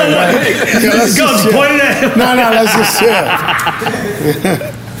on mine, right? Let's go. Point it at. No, let's just chill.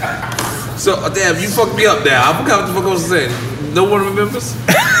 So, damn, you fucked me up now. I forgot what the fuck I was saying. No one remembers?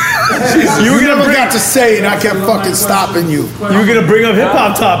 You never got to say it. I kept fucking stopping you. You were gonna bring up hip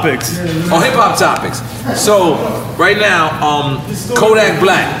hop topics. Oh, hip hop topics. So right now, Kodak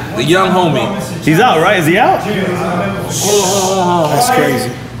Black, the young homie. He's out, right? Is he out? Hold on. That's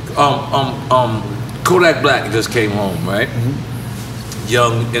crazy. Kodak Black just came home, right?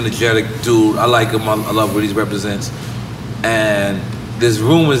 Young, energetic dude. I like him. I love what he represents. And there's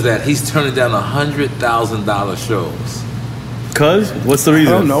rumors that he's turning down $100,000 shows. Cause? What's the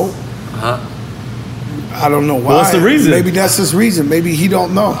reason? I don't know. Huh? I don't know why. What's the reason? Maybe that's his reason. Maybe he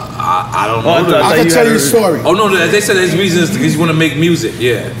don't know. I don't know. I can tell you a story. Oh no, they said his reason is because you want to make music.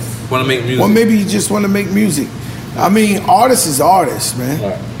 Yeah, want to make music. Well, maybe you just want to make music. I mean, artists is artists, man.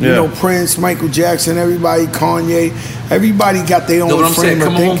 You know, Prince, Michael Jackson, everybody, Kanye, everybody got their own No, but I'm frame saying, of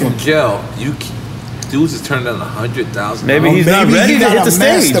coming home thinking. from jail, dudes is turning down $100,000. Maybe he's not ready to hit the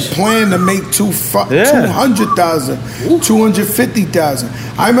stage. Master plan to make 200,000, 250,000.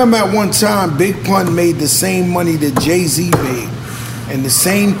 I remember at one time, Big Pun made the same money that Jay-Z made, and the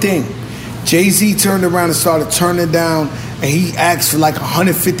same thing. Jay-Z turned around and started turning down, and he asked for like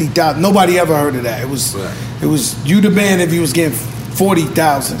 150,000. Nobody ever heard of that. It was you the man if he was getting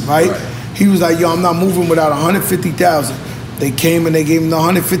 40,000, right? He was like, yo, I'm not moving without 150,000. They came and they gave him the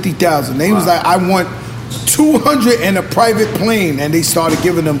 150,000. They was like, I want 200 in a private plane, and they started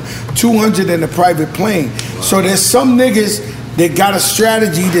giving them 200 in a private plane. So there's some niggas that got a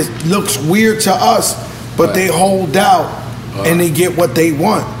strategy that looks weird to us, but they hold out and they get what they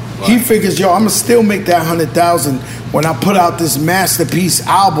want. He figures, yo, I'm gonna still make that 100,000 when I put out this masterpiece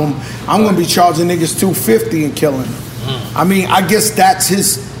album. I'm gonna be charging niggas 250 and killing them. I mean, I guess that's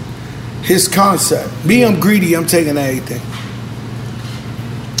his concept. Me, I'm greedy. I'm taking everything.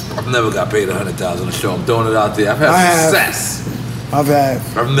 I've never got paid $100,000 a show. I'm throwing it out there. I've had success. I've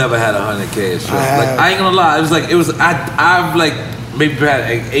never had $100K a show. I ain't gonna lie. I've maybe had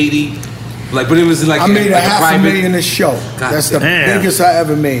 80. But it was like I made like $500,000 a show. That's the biggest I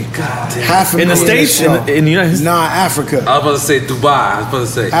ever made. $500,000 in the States, in the United States. Nah, Africa. I was about to say Dubai.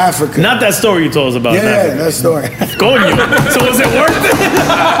 Africa. Not that story you told us about. Yeah, that story. Coño. So was it worth it?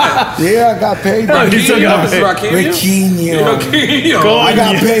 Yeah, I got paid. You still got paid. Raquinho. I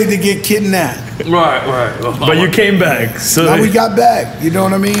got paid to get kidnapped. Right. But you came back. So now we got back. You know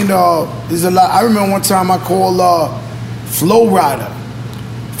what I mean? There's a lot. I remember one time I called Flow Rider.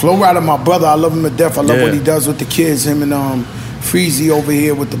 Flow Rider, my brother, I love him to death. I love what he does with the kids, him and Freezy over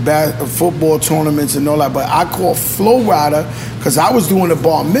here with the football tournaments and all that. But I called Flow Rider because I was doing a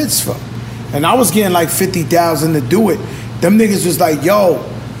bar mitzvah. And I was getting like 50,000 to do it. Them niggas was like, yo,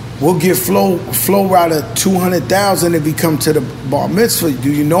 we'll give Flow Rider 200,000 if he come to the bar mitzvah. Do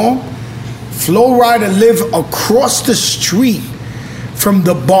you know him? Flow Rider live across the street from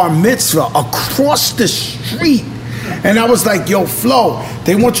the bar mitzvah, across the street. And I was like, yo, Flo,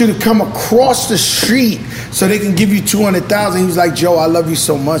 they want you to come across the street so they can give you 200,000. He was like, Joe, I love you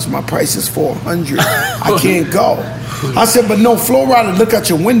so much. My price is 400. I can't go. I said, but no, Flo Rider, look out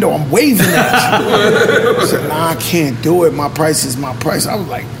your window. I'm waving at you. I said, nah, I can't do it. My price is my price. I was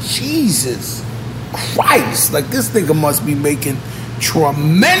like, Jesus Christ. Like, this nigga must be making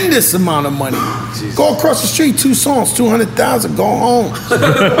tremendous amount of money. Jesus. Go across the street, 2 songs, 200,000, go home.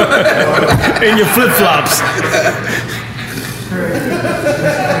 In your flip-flops.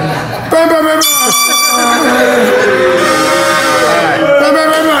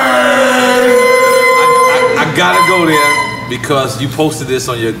 I gotta go there because you posted this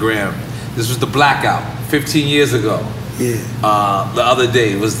on your gram. This was the blackout 15 years ago. Yeah. The other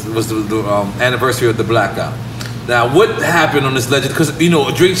day was the anniversary of the blackout. Now, what happened on this legend? Because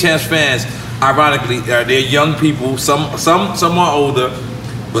Drink Champs fans, ironically, they're young people. Some are older,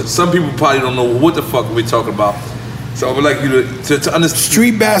 but some people probably don't know what the fuck we're talking about. So I would like you to understand.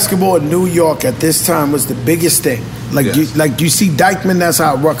 Street basketball in New York at this time was the biggest thing. You see Dykeman, that's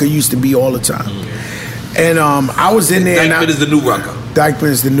how Rucker used to be all the time. Mm-hmm. And I was in there. Dykeman is the new Rucker.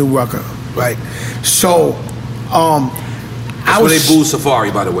 Dykeman is the new Rucker, right? So that's where they booed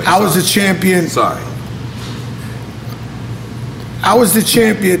Safari, by the way. I was the champion. Sorry. I was the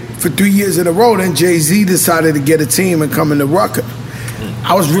champion for 3 years in a row. Then Jay-Z decided to get a team and come in the Rucker.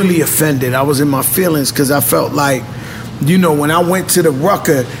 I was really offended. I was in my feelings because I felt like, when I went to the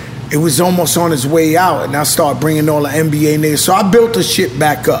Rucker, it was almost on its way out, and I started bringing all the NBA niggas. So I built the shit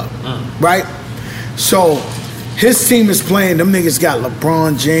back up, right? So his team is playing. Them niggas got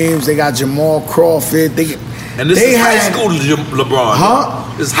LeBron James. They got Jamal Crawford. And this is high school LeBron.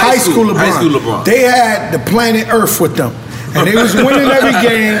 Huh? This is high school LeBron. High school LeBron. They had the planet Earth with them. And they was winning every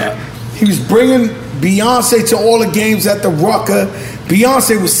game. He was bringing Beyonce to all the games at the Rucker.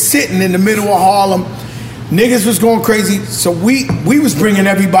 Beyonce was sitting in the middle of Harlem. Niggas was going crazy, so we was bringing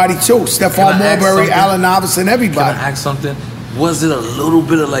everybody too. Stephon Marbury, Allen Iverson, everybody. Can I ask something? Was it a little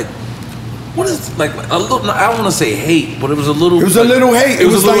bit of like, what is like a little? I don't want to say hate, but it was a little. It was a little hate. It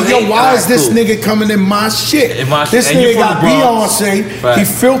was like, yo, why is this nigga coming in my shit? This nigga got Beyonce. Right. He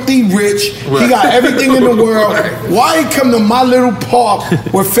filthy rich. He got everything in the world. Why he come to my little park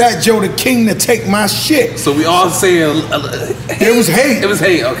with Fat Joe the King to take my shit? So we all saying it was hate. It was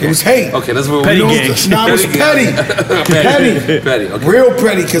hate. Okay. It was hate. Okay, that's what Petty we gangs. Nah, it was petty. Petty. Okay. Real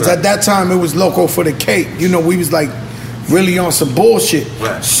petty, because at that time it was Loco for the Cake. You know, we was like really on some bullshit.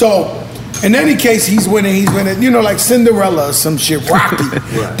 Right. So, in any case, he's winning, you know, like Cinderella or some shit, Rocky.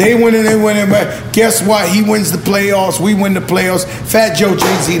 Right. They winning, but guess what? He wins the playoffs, we win the playoffs. Fat Joe,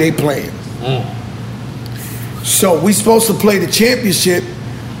 Jay-Z, they playing. So we supposed to play the championship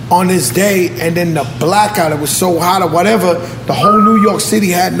on this day, and then the blackout, it was so hot or whatever, the whole New York City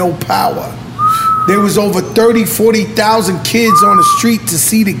had no power. There was over 30, 40,000 kids on the street to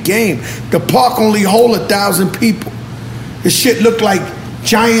see the game. The park only hold 1,000 people. The shit looked like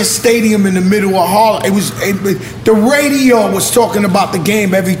giant stadium in the middle of Harlem. The radio was talking about the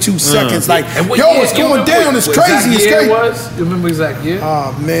game every 2 seconds. Like, yo, it's going down. It's crazy. It's crazy. You remember exact year?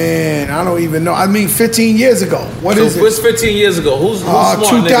 Oh man, I don't even know. I mean, 15 years ago. What is it? What's 15 years ago? Who's smart?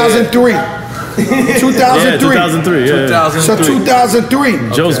 2003. 2003. Yeah, 2003. Yeah. 2003. So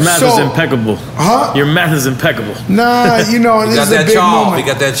 2003. Joe's math is impeccable. Huh? Your math is impeccable. Nah, you know, this is a big moment. You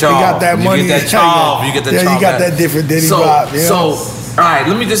got that charm. You got that money. You get that charm. You get that charm. Yeah, you got that different Diddy vibe. You know? So, all right,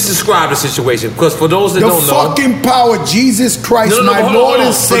 let me just describe the situation, because for those that don't know, the fucking power, Jesus Christ, my Lord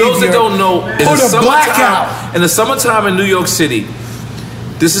and Savior. For those that don't know, put a blackout. In the summertime in New York City,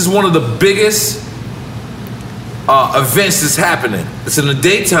 this is one of the biggest events that's happening. It's in the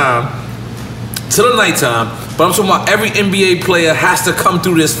daytime to the nighttime, but I'm talking about every NBA player has to come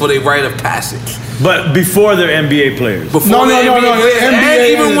through this for their rite of passage. But before they're NBA players. Before the NBA players, and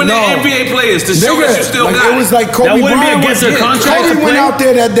even when they're NBA players, to show that you still got it. It was like Kobe Bryant. Kobe went out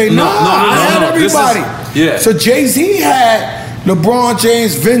there that day. I had everybody. Yeah. So Jay-Z had LeBron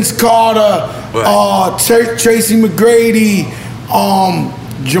James, Vince Carter, Tracy McGrady,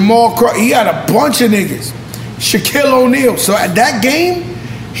 Jamal Crawford. He had a bunch of niggas. Shaquille O'Neal. So at that game,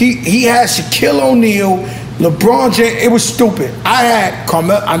 he had Shaquille O'Neal, LeBron James. It was stupid. I had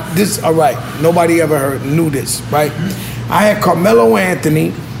Carmelo. All right. Nobody ever knew this, right? I had Carmelo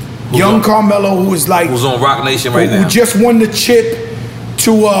Anthony, young Carmelo, who was like who's on Rock Nation right now, who just won the chip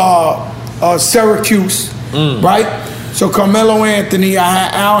to Syracuse, right? So Carmelo Anthony, I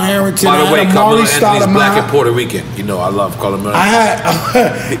had Al Harrington, By the way, Carmelo Anthony's black and Stoudemire. Puerto Rican. You know, I love Carmelo. I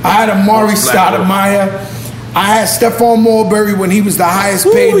had Amari Stoudemire. I had Stephon Marbury when he was the highest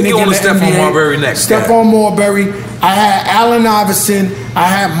paid nigga in the NBA. Stephon Marbury next. Stephon Marbury. I had Allen Iverson. I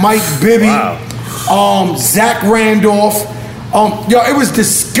had Mike Bibby. Zach Randolph. It was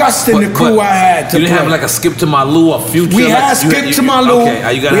disgusting, the crew I had to You didn't play. have like a Skip to My Lou or Future? We had Skip to My Lou.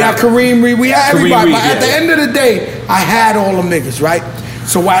 Okay, you gotta we had have Kareem Reed. We had everybody. Reed, But at the end of the day, I had all the niggas, right?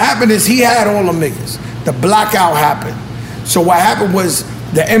 So what happened is he had all the niggas. The blackout happened. So what happened was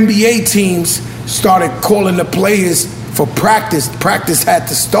the NBA teams started calling the players for practice. Practice had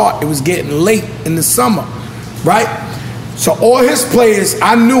to start. It was getting late in the summer, right? So all his players,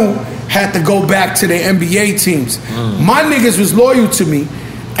 I knew, had to go back to their NBA teams. My niggas was loyal to me,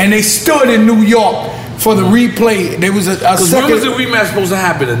 and they stood in New York for the replay. There was a second. When was the rematch supposed to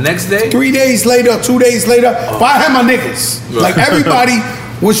happen? The next day? 3 days later, 2 days later. But I had my niggas. Like everybody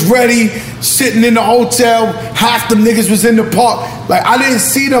was ready, sitting in the hotel. Half them niggas was in the park. Like I didn't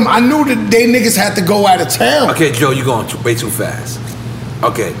see them. I knew that they niggas had to go out of town. Okay, Joe, you're going way too fast.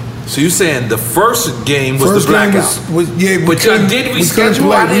 Okay, so you're saying the first game was the blackout. But y'all did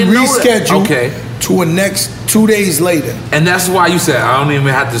reschedule? I didn't we know that. rescheduled Okay. to a next 2 days later. And that's why you said I don't even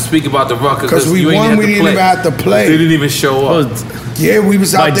have to speak about the Rucker Because we you won, ain't we didn't even have to play. They didn't even show up. Yeah, we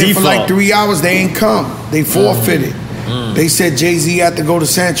was out By there for like default. 3 hours. They ain't come. They forfeited. They said Jay-Z had to go to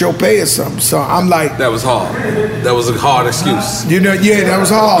San Tropez or something. So I'm like, That was hard. That was a hard excuse. you know, yeah, that was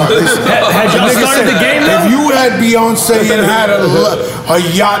hard. Had y'all The nigga started said, the game, though? if you had Beyonce and had a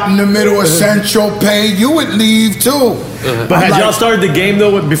yacht in the middle of San Tropez, you would leave too. But had y'all started the game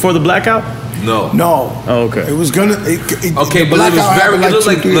though before the blackout? No. No. Oh, okay. It was gonna. Okay, the but it was blackout very. happened It looked 2,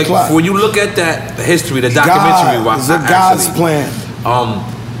 like 3 o'clock. when you look at that, the history, the documentary. God, it's a God's plan.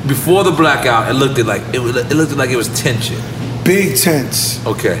 Before the blackout, it looked like it was tension. Big tense.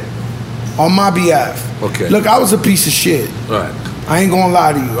 Okay. On my behalf. Okay. Look, I was a piece of shit. All right. I ain't gonna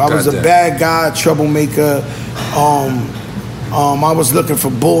lie to you. I was a Goddamn. bad guy, troublemaker. I was looking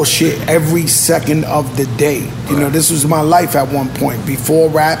for bullshit every second of the day. You know, this was my life at one point before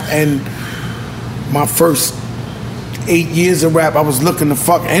rap, and my first 8 years of rap, I was looking to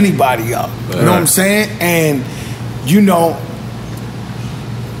fuck anybody up. You know what I'm saying? And, you know,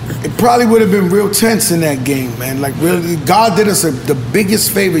 it probably would have been real tense in that game, man. Like, really, God did us the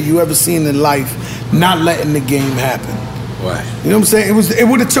biggest favor you ever seen in life, not letting the game happen. Right. You know what I'm saying? It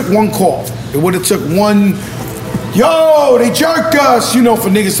would have took one call. It would have took one, yo, they jerked us, you know, for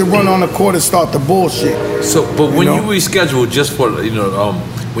niggas to run on the court and start the bullshit. So, but when you rescheduled, just for, you know,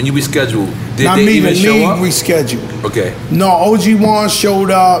 when you rescheduled, did they even show up? Rescheduled. Okay. No, OG Juan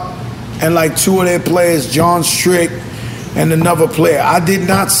showed up, and like 2 of their players, John Strick and another player. I did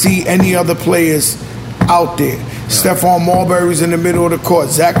not see any other players out there. Stephon Marbury was in the middle of the court.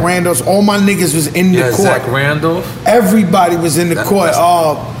 Zach Randolph, all my niggas was in the court. Zach Randolph? Everybody was in the court.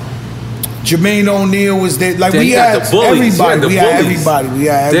 Jermaine O'Neal was there. Like, we had everybody. We had everybody.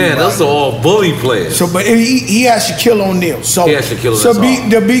 Damn, those are all bully players. So, but he had Shaquille O'Neal. So, he had Shaquille so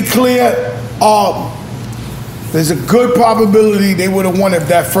to be clear, there's a good probability they would have won if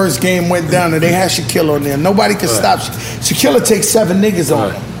that first game went down and they had Shaquille O'Neal. Nobody could stop Shaquille. Would take 7 niggas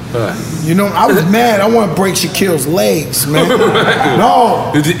on him. You know, I was mad. I want to break Shaquille's legs, man.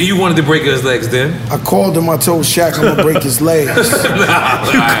 No. You wanted to break his legs then? I called him. I told Shaq I'm gonna break his legs.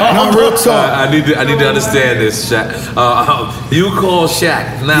 Not real talk. I need to understand this, Shaq. You call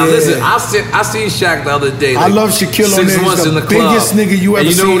Shaq. Now listen, I seen Shaq the other day. Like, I love Shaquille O'Neal. 6 months in the biggest club. nigga you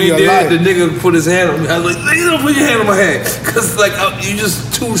ever seen in your life. The nigga put his hand on me. I was like, nigga, don't put your hand on my head, cause like you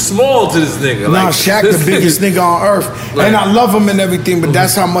just too small to this nigga. Nah, like, Shaq the biggest nigga on earth, and I love him and everything, but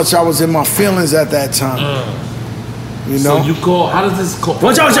that's how much I was in my feelings at that time. You know. So you call? How does this call?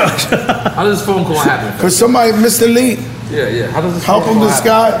 How does this phone call happen? Cause somebody, Mr. Lee. Yeah. How does this help him? This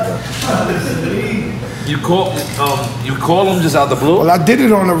guy. You call him just out the blue? Well, I did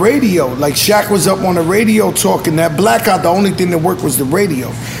it on the radio. Like, Shaq was up on the radio talking. That blackout, the only thing that worked was the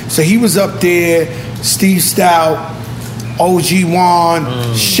radio. So he was up there, Steve Stout, OG Juan,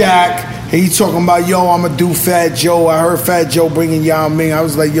 Shaq. And he talking about, yo, I'ma do Fat Joe. I heard Fat Joe bringing Yao Ming. I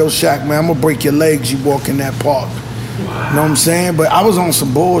was like, yo, Shaq, man, I'm gonna break your legs. You walk in that park. Wow. You know what I'm saying? But I was on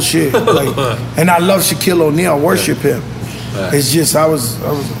some bullshit. Like, and I love Shaquille O'Neal. I worship him. Right. It's just I was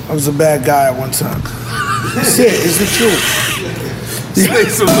a bad guy at one time. It's it. It's the truth. Make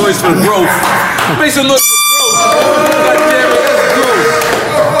some noise for growth. Make some noise for growth. God damn it, that's growth.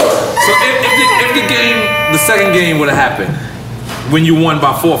 So if the second game would have happened, when you won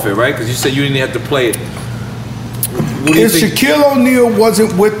by forfeit, right? Because you said you didn't have to play it. If Shaquille O'Neal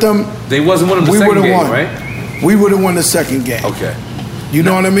wasn't with them, they wasn't with them the second game, right? We would have won the second game. Okay. You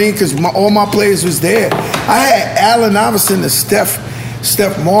know what I mean? Because all my players was there. I had Allen Iverson and Steph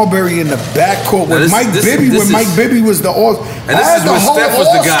Marbury in the backcourt with Mike Bibby. When Mike Bibby was the all. And this is when Steph was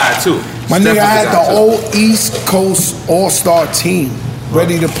the guy too. My nigga, I had the whole East Coast All-Star team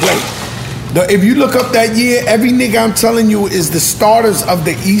ready to play. If you look up that year, every nigga I'm telling you is the starters of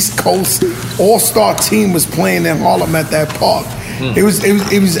the East Coast All-Star team was playing in Harlem at that park. It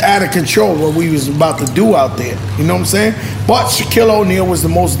was out of control what we was about to do out there. You know what I'm saying? But Shaquille O'Neal was the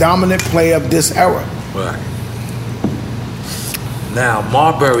most dominant player of this era. Right. Now,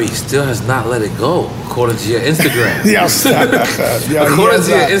 Marbury still has not let it go, according to your Instagram. According to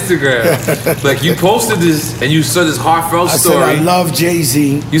your Instagram. Like, you posted this and you said this heartfelt story. I said, I love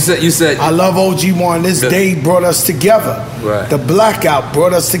Jay-Z. You said I love OG Juan. This day brought us together. Right. The blackout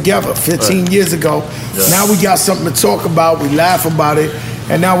brought us together 15 years ago. Yeah. Now we got something to talk about. We laugh about it.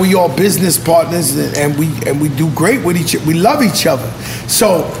 And now we all business partners and we do great with each other. We love each other.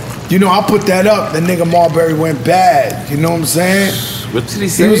 So, you know, I put that up. The nigga Marbury went bad. You know what I'm saying? What did he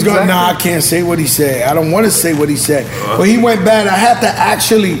say? He was going, nah, I can't say what he said. I don't want to say what he said. But he went bad. I had to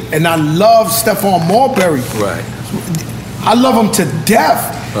actually, and I love Stephon Marbury. Right. I love him to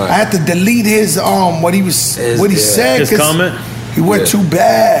death. Right. I had to delete his what he said. His comment? He went too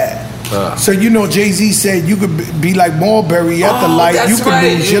bad. So, you know, Jay-Z said you could be like Marbury at the light. You could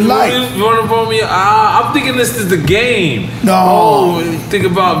lose your life. I'm thinking this is the game. No. Think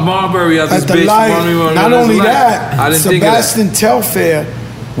about Marbury as this bitch. Not only that, I didn't think of that. Sebastian Telfair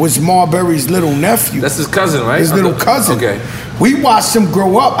was Marbury's little nephew. That's his cousin, right? His little cousin. Okay. We watched him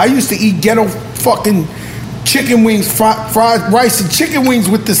grow up. I used to eat ghetto fucking chicken wings, fried rice and chicken wings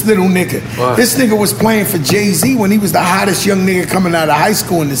with this little nigga. Wow. This nigga was playing for Jay-Z when he was the hottest young nigga coming out of high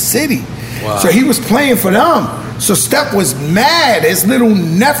school in the city. Wow. So he was playing for them. So Steph was mad. His little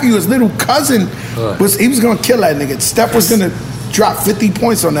nephew, his little cousin, he was gonna kill that nigga. Steph was gonna drop 50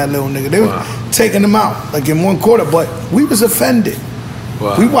 points on that little nigga. They were taking him out like in one quarter, but we was offended.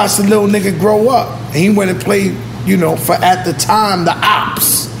 Wow. We watched the little nigga grow up, and he went and played, you know, for at the time the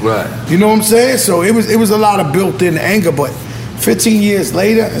ops. Right. You know what I'm saying? So it was a lot of built-in anger, but 15 years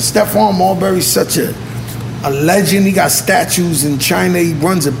later, and Stephon Marbury's such a legend. He got statues in China. He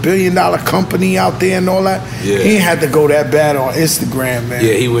runs $1 billion company out there and all that. Yeah. He ain't had to go that bad on Instagram, man.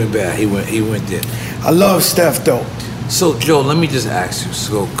 Yeah, he went bad. He went there. I love Steph, though. So, Joe, let me just ask you.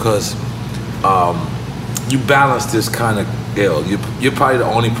 Because you balance this kind of ill. You're probably the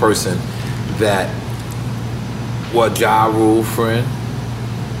only person that, Ja Rule friend?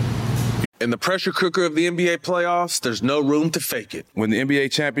 In the pressure cooker of the NBA playoffs, there's no room to fake it. When the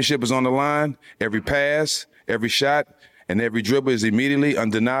NBA championship is on the line, every pass, every shot, and every dribble is immediately,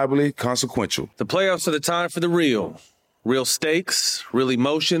 undeniably consequential. The playoffs are the time for the real. Real stakes, real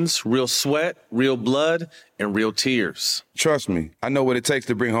emotions, real sweat, real blood, and real tears. Trust me, I know what it takes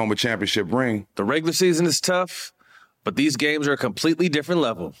to bring home a championship ring. The regular season is tough, but these games are a completely different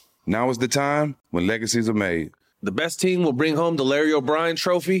level. Now is the time when legacies are made. The best team will bring home the Larry O'Brien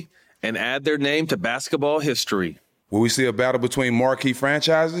Trophy and add their name to basketball history. Will we see a battle between marquee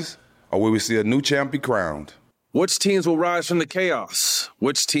franchises, or will we see a new champ be crowned? Which teams will rise from the chaos?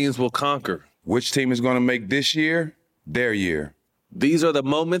 Which teams will conquer? Which team is going to make this year their year? These are the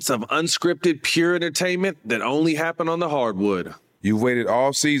moments of unscripted, pure entertainment that only happen on the hardwood. You've waited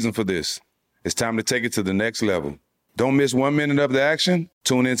all season for this. It's time to take it to the next level. Don't miss 1 minute of the action.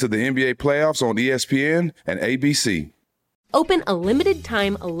 Tune into the NBA playoffs on ESPN and ABC. Open a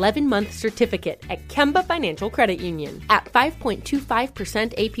limited-time 11-month certificate at Kemba Financial Credit Union. At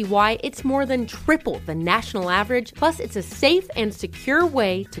 5.25% APY, it's more than triple the national average, plus it's a safe and secure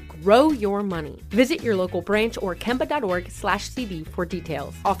way to grow your money. Visit your local branch or kemba.org/cd for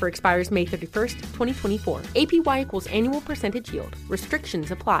details. Offer expires May 31st, 2024. APY equals annual percentage yield.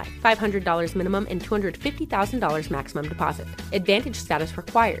 Restrictions apply. $500 minimum and $250,000 maximum deposit. Advantage status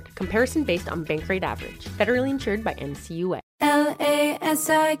required. Comparison based on bank rate average. Federally insured by NCUA.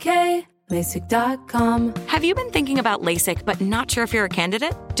 LASIK, LASIK.com. Have you been thinking about LASIK but not sure if you're a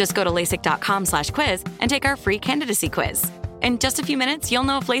candidate? Just go to LASIK.com/quiz and take our free candidacy quiz. In just a few minutes, you'll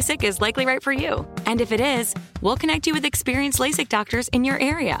know if LASIK is likely right for you. And if it is, we'll connect you with experienced LASIK doctors in your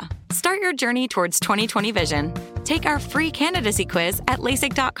area. Start your journey towards 20/20 vision. Take our free candidacy quiz at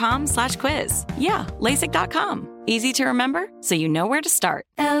LASIK.com/quiz. Yeah, LASIK.com. Easy to remember, so you know where to start.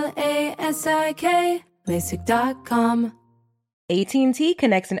 LASIK, LASIK.com. AT&T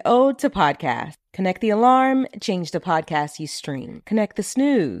connects an ode to podcasts. Connect the alarm, change the podcast you stream. Connect the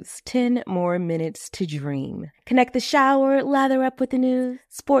snooze, 10 more minutes to dream. Connect the shower, lather up with the news,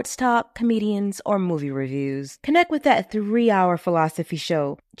 sports talk, comedians, or movie reviews. Connect with that 3-hour philosophy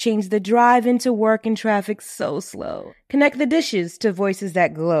show. Change the drive into work and traffic so slow. Connect the dishes to voices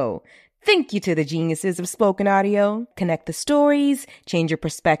that glow. Thank you to the geniuses of spoken audio. Connect the stories, change your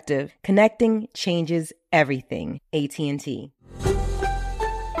perspective. Connecting changes everything. AT&T.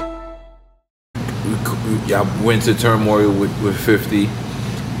 Y'all went to turmoil with 50,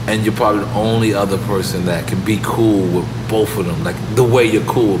 and you're probably the only other person that can be cool with both of them, like the way you're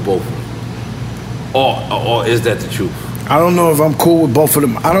cool with both of them. Or is that the truth? I don't know if I'm cool with both of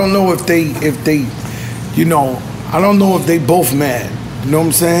them. I don't know if they, you know, I don't know if they both mad. You know what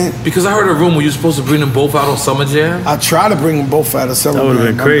I'm saying? Because I heard a rumor you're supposed to bring them both out on Summer Jam. I try to bring them both out of Summer Jam. That would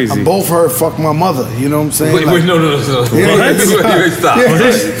have been crazy. I both heard "fuck my mother." You know what I'm saying? Wait, no. Stop.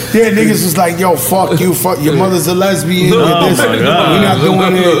 Yeah, niggas was like, "Yo, fuck you, fuck your mother's a lesbian." No, this, my God. We're not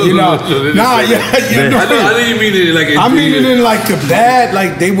doing it. You know? Nah, I think you mean it like. I mean it in like a bad,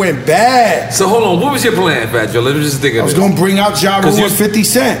 like they went bad. So hold on, what was your plan, Fat Joe? Let me just think of it. I was gonna bring out Ja Rule with 50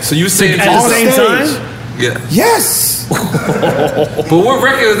 Cent. So you saying at the same time? Yeah. Yes. But what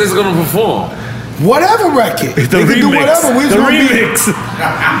record is this gonna perform? Whatever record. The they remix. can do whatever. We're The gonna remix.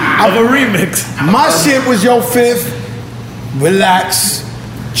 Of a remix. My shit was yo fifth. Relax.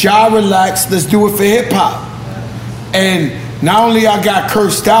 Ja, relax. Let's do it for hip hop. And not only I got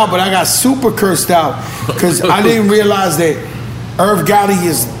cursed out, but I got super cursed out because I didn't realize that Irv Gotti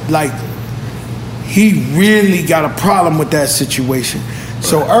is like, he really got a problem with that situation.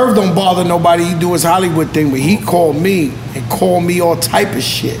 So Irv don't bother nobody. He do his Hollywood thing, but he called me and called me all type of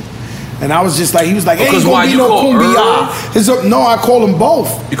shit. And I was just like, he was like, hey, ain't gonna be no kumbaya. No, I call them both.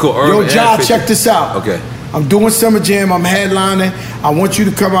 You call Irv? Yo, Ja, check this out. Okay. I'm doing Summer Jam. I'm headlining. I want you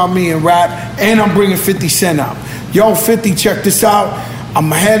to come out me and rap. And I'm bringing 50 Cent out. Yo, 50, check this out. I'm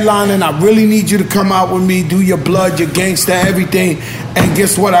headlining. I really need you to come out with me, do your blood, your gangsta, everything. And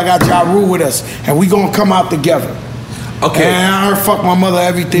guess what? I got Ja Rule with us. And we gonna come out together. Okay. And I heard fuck my mother,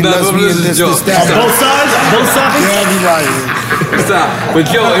 everything, lesbian, this, that. Both sides? Yeah, everybody. Stop. But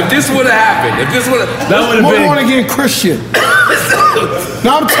yo, if this would have happened, that would have been more again Christian.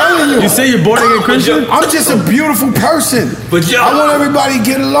 No, I'm telling you. You say you're born again Christian? I'm just a beautiful person. But yo, I want everybody to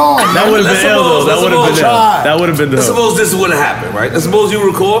get along. That would have been ill, though. That would have been ill. That would have been the Let's suppose this would have happened, right? Let's suppose you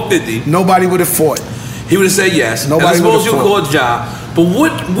record 50. Nobody would have fought. He would have said yes. Nobody and suppose you would've record Ja. But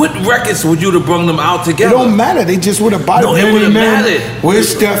what records would you have brought them out together? It don't matter. They just would have bought No, it wouldn't matter.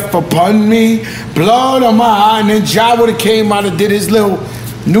 Wish death upon me, blood on my eye, and then Ja would have came out and did his little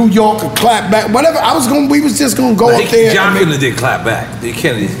New York clap back, whatever. We was just gonna go up there. Ja couldn't have did clap back. You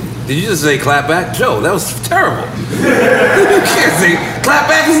can't. Did you just say clap back? Joe, that was terrible. You can't say clap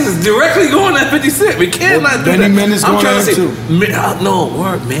back is directly going at 50 Cent. We cannot do that. Many Men is going at him too.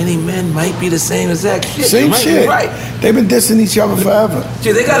 Many Men might be the same exact shit. Same shit. Right. They've been dissing each other forever.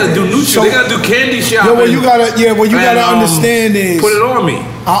 Yeah, they gotta do new shit. They gotta do Candy Shop. What you gotta understand is put it on me.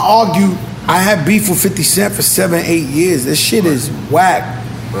 I argue. I had beef with 50 Cent for 7-8 years. This shit is whack.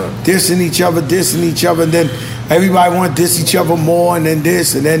 Dissing each other, and then everybody want to diss each other more, and then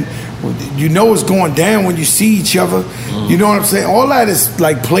this, and then you know it's going down when you see each other. You know what I'm saying? All that is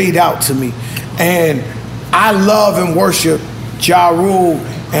like played out to me, and I love and worship Ja Rule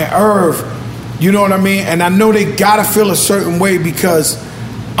and Irv. You know what I mean? And I know they gotta feel a certain way because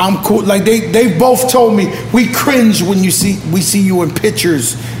I'm cool. Like they both told me we cringe when we see you in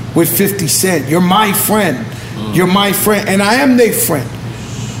pictures with 50 Cent. You're my friend. You're my friend, and I am their friend.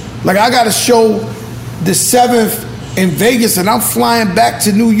 Like I got a show the 7th in Vegas, and I'm flying back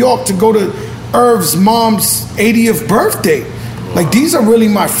to New York to go to Irv's mom's 80th birthday. Like these are really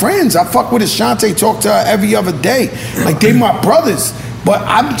my friends. I fuck with Ashanti, talk to her every other day. Like they my brothers, but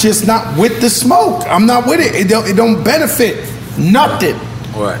I'm just not with the smoke. I'm not with it. It don't benefit nothing.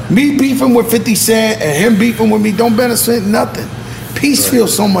 Right. Me beefing with 50 Cent and him beefing with me don't benefit nothing. Peace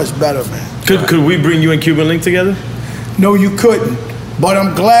feels so much better, man. Could we bring you and Cuban Link together? No, you couldn't. But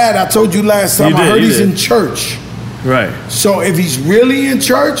I'm glad. I told you last time. I heard he's in church. Right. So if he's really in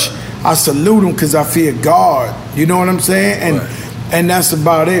church, I salute him because I fear God. You know what I'm saying? And that's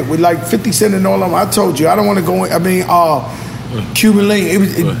about it. With like 50 Cent and all of them, I told you I don't want to go in. I mean, Cuban Link, it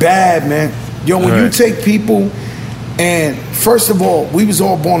was bad, man. Yo, when you take people, and first of all, we was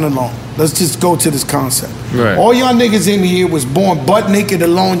all born alone. Let's just go to this concept. Right. All y'all niggas in here was born butt naked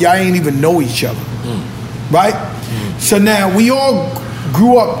alone. Y'all ain't even know each other. Right? So now we all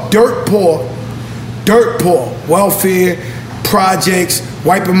grew up dirt poor, welfare, projects,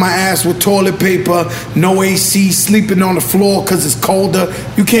 wiping my ass with toilet paper, no AC, sleeping on the floor because it's colder.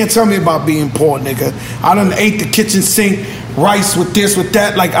 You can't tell me about being poor, nigga. I done ate the kitchen sink, rice with this, with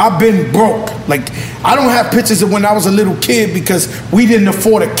that. Like, I've been broke. Like, I don't have pictures of when I was a little kid because we didn't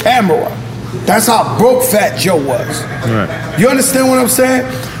afford a camera. That's how broke Fat Joe was. Right. You understand what I'm saying?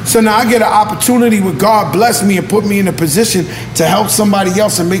 So now I get an opportunity where God bless me and put me in a position to help somebody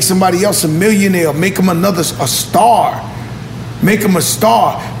else and make somebody else a millionaire, make them a star. Make them a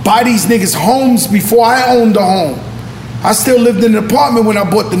star. Buy these niggas homes before I owned a home. I still lived in an apartment when I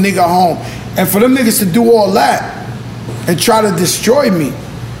bought the nigga home. And for them niggas to do all that and try to destroy me.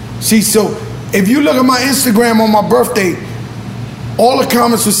 See, so if you look at my Instagram on my birthday, all the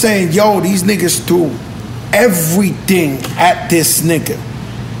comments were saying, yo, these niggas threw everything at this nigga.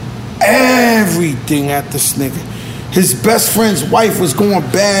 Everything at this nigga. His best friend's wife was going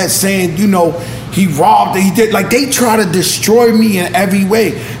bad, saying, you know, he robbed her, he did. Like, they try to destroy me in every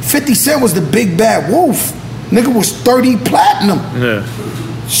way. 50 Cent was the big bad wolf. Nigga was 30 platinum. Yeah.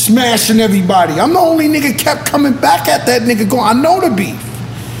 Smashing everybody. I'm the only nigga kept coming back at that nigga going, I know the beef.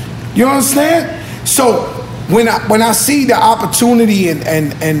 You understand? So when I see the opportunity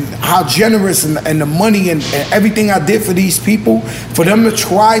and how generous and the money and everything I did for these people, for them to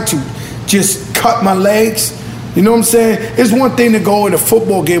try to just cut my legs, you know what I'm saying? It's one thing to go in a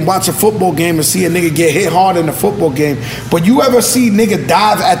football game, watch a football game and see a nigga get hit hard in a football game. But you ever see nigga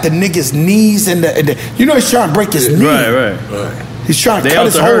dive at the nigga's knees and the you know he's trying to break his knee. Right. He's trying to cut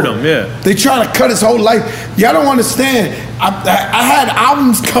his whole life. They out to hurt him, yeah. They trying to cut his whole life. Y'all don't understand. I had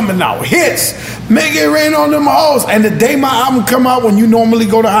albums coming out, hits. Make it rain on them hoes. And the day my album come out, when you normally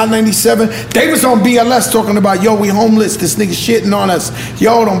go to Hot 97, they was on BLS talking about, yo, we homeless. This nigga shitting on us.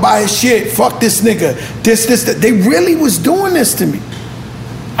 Yo, don't buy his shit. Fuck this nigga. This, that. They really was doing this to me.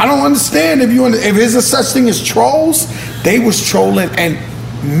 I don't understand if there's a such thing as trolls. They was trolling and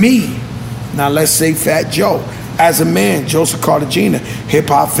me. Now let's say Fat Joe. As a man, Joseph Cartagena,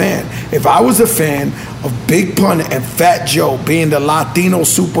 hip-hop fan. If I was a fan of Big Pun and Fat Joe being the Latino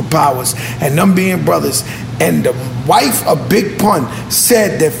superpowers and them being brothers, and the wife of Big Pun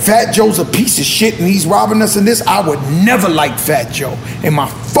said that Fat Joe's a piece of shit and he's robbing us in this, I would never like Fat Joe in my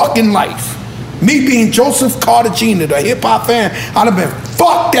fucking life. Me being Joseph Cartagena, the hip-hop fan, I'd have been,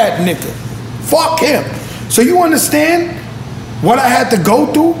 fuck that nigga. Fuck him. So you understand? what I had to go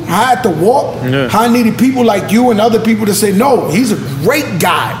through, how I had to walk, how I needed people like you and other people to say, no, he's a great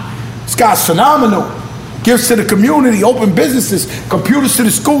guy. This guy's phenomenal. Gives to the community, open businesses, computers to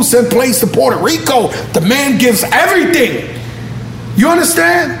the school, send planes to Puerto Rico. The man gives everything. You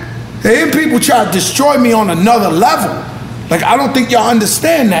understand? And then people try to destroy me on another level. Like, I don't think y'all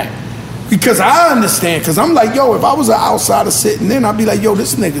understand that. Because I understand. Because I'm like, yo, if I was an outsider sitting in, I'd be like, yo,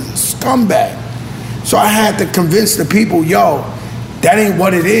 this nigga's a scumbag. So I had to convince the people, yo, that ain't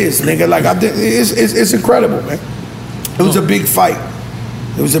what it is, nigga. Like, it's incredible, man. It was a big fight.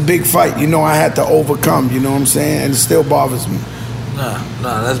 It was a big fight. You know, I had to overcome, you know what I'm saying? And it still bothers me. Nah,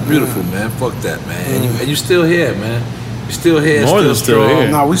 that's beautiful, man. Fuck that, man. And you still here, man. You still here, still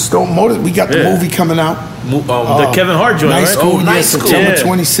strong. Nah, we still we got the movie coming out. The Kevin Hart joint, Night right? School, Night School. September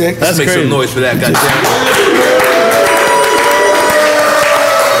 26th. Let's make some noise for that, goddamn.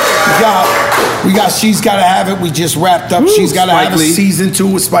 We got She's Gotta Have It. We just wrapped up. She's Gotta Have It season 2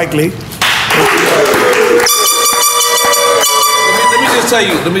 with Spike Lee.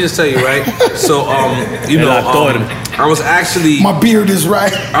 Let me just tell you, right? So, you know, I was actually. My beard is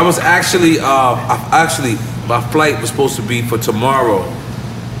right. I was actually, my flight was supposed to be for tomorrow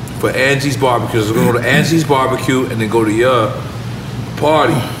for Angie's Barbecue. So we're gonna go to Angie's Barbecue and then go to your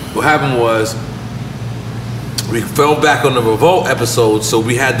party. What happened was we fell back on the Revolt episode, so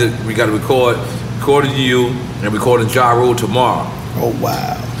we got to recording you and recording Ja Rule tomorrow. Oh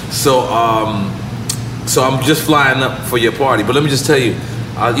wow! So I'm just flying up for your party. But let me just tell you,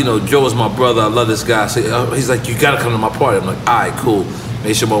 you know, Joe is my brother. I love this guy. So he's like, you gotta come to my party. I'm like, all right, cool.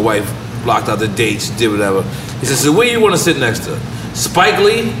 Made sure my wife blocked out the dates, did whatever. He said, so where you want to sit next to? Spike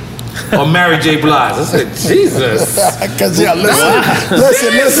Lee or Mary J. Blige? I said, Jesus. Because listen.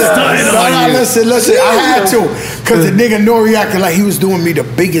 I had to. Because the nigga Nori acted like he was doing me the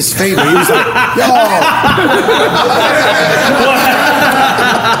biggest favor. He was like, yo.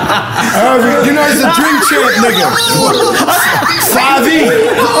 You know, he's a Dream Champ nigga. 5E.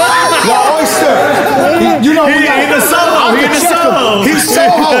 La Oyster. You know, He in the Soho. He's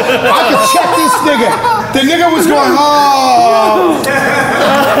Soho. I could check this nigga. The nigga was going, oh.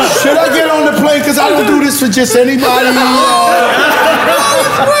 Should I get on the plane? Because I don't do this for just anybody.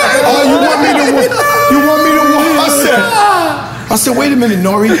 You want me to I said, wait a minute,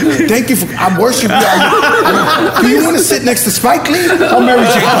 Nori. Thank you for, I worship you. Do you want to sit next to Spike Lee or Mary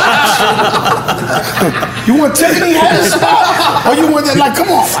J. Blige? You want Tiffany Haddish spot? Or you want that, like,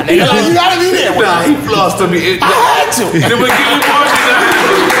 come on, my nigga. Like, you got to be there. Nah, he flossed on me. I had to.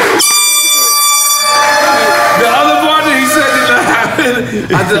 The other partner, he said it not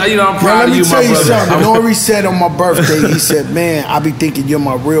happen. You know, I'm proud of you, my brother. Let me tell you something. Nori said on my birthday, he said, man, I be thinking you're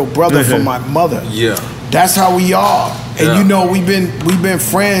my real brother from my mother. Yeah. That's how we are. And you know, we've been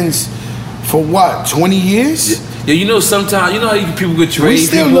friends for what, 20 years? Yeah, you know, sometimes, you know how people get trade. We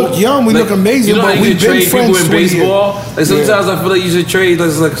still look young, we look amazing, you know but how you we've get been trade friends people in baseball? Like sometimes I feel like you should trade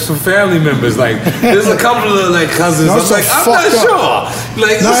like some family members. Like there's a couple of like cousins. No, I'm like, I'm not sure.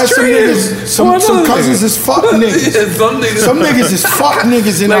 Like some cousins is fuck niggas. Some niggas is fuck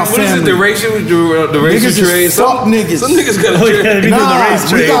niggas in like, our family. What is it, the racial trade? Fuck niggas. Some niggas got a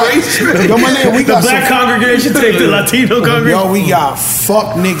trade. Yo, my nigga, we got the black congregation take the Latino congregation. Yo, we got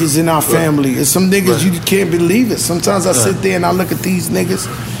fuck niggas in our family. And some niggas, you can't believe it. Sometimes I sit there and I look at these niggas.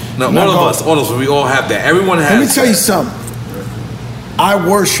 No, all of us, we all have that. Everyone has that. Let me tell you something. I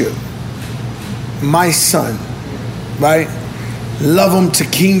worship my son, right? Love him to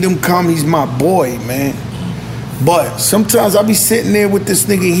kingdom come. He's my boy, man. But sometimes I be sitting there with this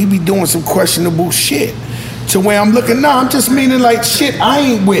nigga and he be doing some questionable shit. To where I'm looking, I'm just meaning like shit I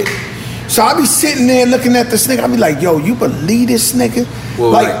ain't with. So I be sitting there looking at this nigga. I be like, yo, you believe this nigga? Well,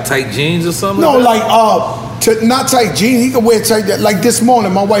 like tight jeans or something? No, like not tight jeans. He could wear tight. Like this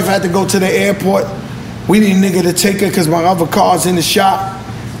morning, my wife had to go to the airport. We need a nigga to take her because my other car's in the shop.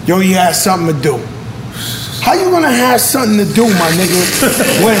 Yo, he has something to do. How you gonna have something to do, my nigga,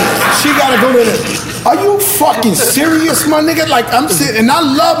 when she gotta go to the... Are you fucking serious, my nigga? Like, I'm sitting, and I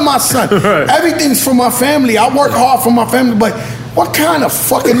love my son. Right. Everything's for my family. I work hard for my family, but what kind of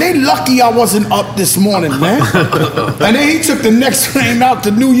fucking... They lucky I wasn't up this morning, man. And then he took the next train out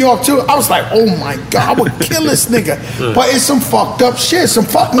to New York, too. I was like, oh, my God, I would kill this nigga. But it's some fucked up shit, some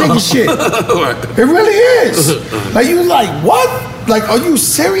fuck nigga shit. It really is. Like, you like, what? Like, are you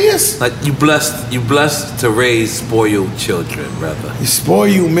serious? Like, you blessed to raise spoiled children, brother. You spoil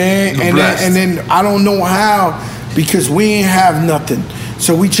you, man. And then I don't know how, because we ain't have nothing.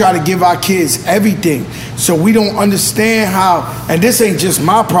 So we try to give our kids everything. So we don't understand how, and this ain't just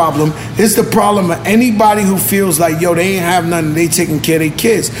my problem, it's the problem of anybody who feels like, yo, they ain't have nothing, they taking care of their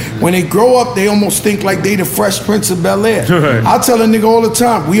kids. When they grow up, they almost think like they the Fresh Prince of Bel-Air. Right. I tell a nigga all the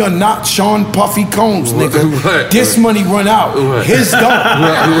time, we are not Sean Puffy Combs, nigga. Right. This money run out. His don't.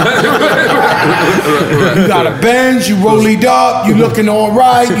 You got a Benz, you rollied up, you looking all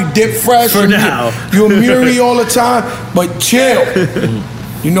right, you dip fresh. For now. You a Muri all the time, but chill.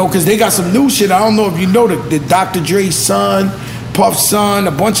 You know, because they got some new shit. I don't know if you know the Dr. Dre's son, Puff's son,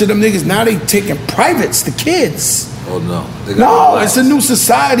 a bunch of them niggas, now they taking privates, the kids. Oh, no. No, it's a new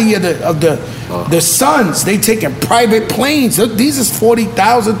society of the sons. They taking private planes. These is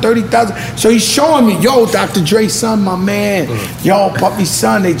 40,000, 30,000. So he's showing me, yo, Dr. Dre's son, my man. Yo, Puffy's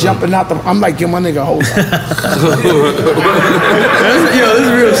son, they jumping out the... I'm like, yo, my nigga, hold on. Yo, this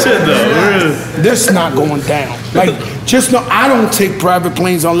is real shit, though. This not going down. Like, just know I don't take private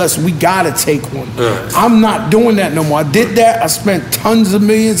planes unless we gotta take one. I'm not doing that no more. I did that. I spent tons of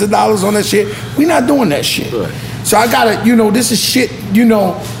millions of dollars on that shit. We not doing that shit. So I gotta, you know, this is shit, you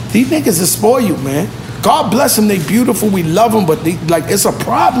know, these niggas will spoil you, man. God bless them, they beautiful, we love them, but they, like, it's a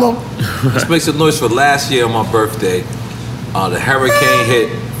problem. Let's make some noise for last year on my birthday. The hurricane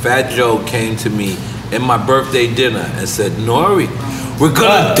hit. Fat Joe came to me in my birthday dinner and said, Nori, we're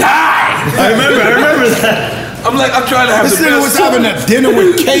gonna die. I remember that. I'm like, I'm trying to have this the nigga best was having a dinner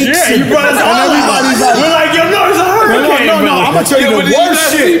with cakes. Yeah, you brought us all out. Everybody's like, we're like, yo, no, it's a hurricane. No, I'm gonna tell you the worst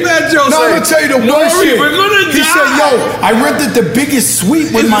shit. No, I'm gonna tell you the worst shit. He said, yo, I rented the biggest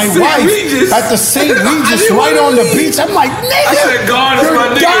suite with my wife at the St. Regis right on the beach. I'm like, nigga, I said, God is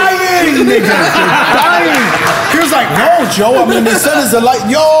my nigga. dying, nigga. You're dying. He was like, no, Joe. I mean, they said it's a light.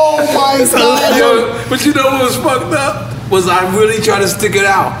 Yo, my God. But you know what was fucked up? Was I really tried to stick it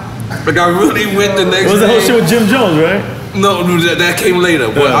out. Like I really went the next day. It was the whole shit with Jim Jones, right? No, that came later.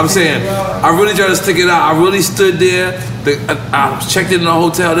 But I'm saying, I really tried to stick it out. I really stood there. I checked in the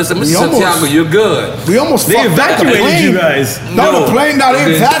hotel. They said, Mr. Santiago, you're good. We almost they evacuated you guys. No, the plane,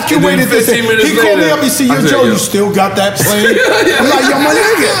 they evacuated this thing. He called me up, he said, yo, Joe, you still got that plane? I'm like, yo, my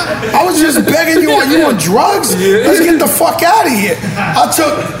nigga, I was just begging you, are you on drugs? Let's get the fuck out of here. I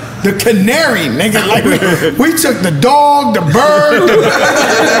took the canary, nigga. Like we took the dog, the bird,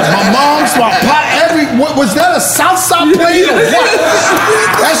 my mom's, my pot, what was that, a Southside plane or what?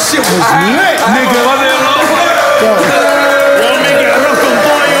 That shit was lit, nigga.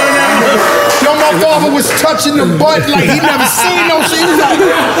 Yo, my father was touching the butt like he never seen no shit. He was like,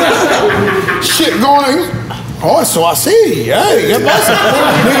 shit going on. Oh, so I see. Hey,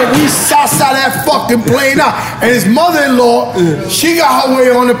 nigga, we saw that fucking plane out. And his mother-in-law, she got her way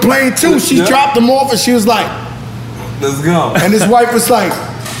on the plane too. She dropped him off and she was like, let's go. And his wife was like,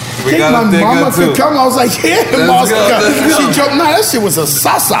 think my mama could come. I was like, yeah, mama could come. She jumped. Nah, that shit was a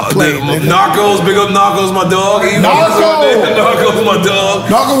Sasa plane. Narcos, big up Narcos, my dog. Narcos, my dog.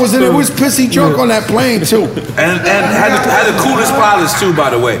 Narco was in it. Was pissy drunk on that plane too. And had the coolest pilots too, by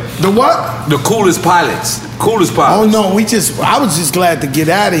the way. The what? The coolest pilots. Coolest pilots. Oh no, I was just glad to get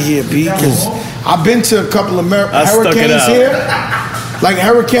out of here, B, because I've been to a couple of hurricanes here. Like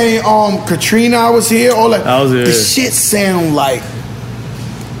Hurricane Katrina, I was here. All that. I was here. The shit sound like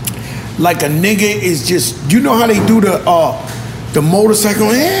a nigga is just, you know how they do the motorcycle,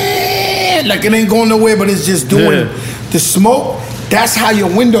 like it ain't going nowhere, but it's just doing the smoke. That's how your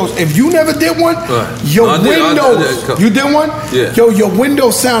windows, if you never did one, your windows, you did one? Yeah. Yo, your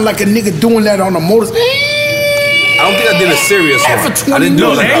windows sound like a nigga doing that on a motorcycle. I don't think I did a serious one. I didn't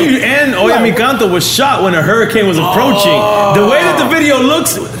do it. And Oye Mi Canto was shot when a hurricane was approaching. The way that the video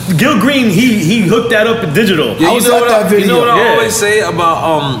looks, Gil Green, he hooked that up in digital. Yeah, you know what I always say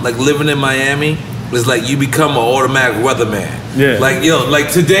about like living in Miami? It's like you become an automatic weatherman. Yeah. Like yo, like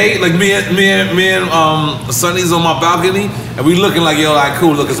today, like me and Sonny's on my balcony, and we looking like yo, like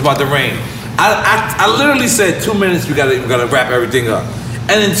cool. Look, it's about to rain. I literally said 2 minutes. We gotta wrap everything up.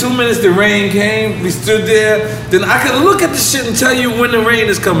 And in 2 minutes, the rain came. We stood there. Then I could look at the shit and tell you when the rain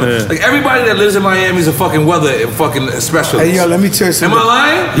is coming. Yeah. Like everybody that lives in Miami is a fucking weather specialist. Hey yo, let me tell you something. Am I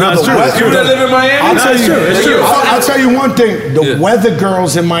lying? No, it's true. You that live in Miami? I'll tell you one thing. The weather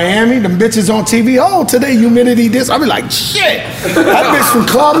girls in Miami, them bitches on TV. Oh, today humidity this. I be like, shit. That bitch from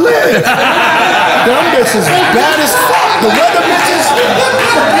Club Live. Them bitches bad as fuck. The weather bitches.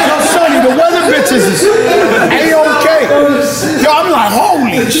 Yo, Sonny, the weather bitches is A-OK. Yo, I'm like,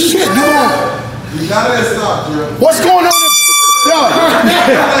 holy shit, You gotta stop, bro. What's going on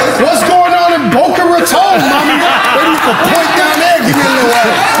what's going on in Boca Raton, mommy? Maybe you can point down there, give me a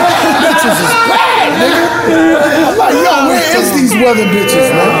little bitches is bad, nigga. I'm like, yo, where is these weather bitches,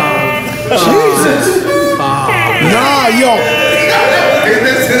 man? Jesus. Nah, yo.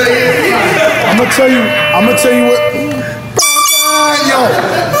 gonna tell you what. Yo,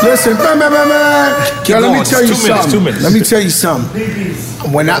 listen, let me tell you something. 2 minutes. Let me tell you something.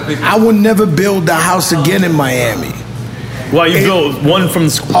 When I would never build a house again in Miami. Well, you built one from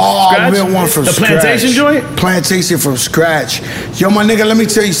scratch? I built one from the scratch. The plantation joint? Plantation from scratch. Yo, my nigga, let me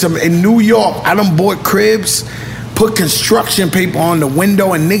tell you something. In New York, I done bought cribs, put construction paper on the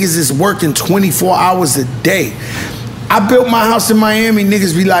window, and niggas is working 24 hours a day. I built my house in Miami,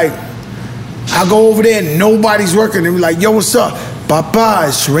 niggas be like, I go over there and nobody's working. They be like, yo, what's up? Papa,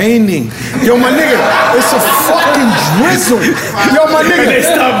 it's raining. Yo, my nigga, it's a fucking drizzle. Yo, my nigga. They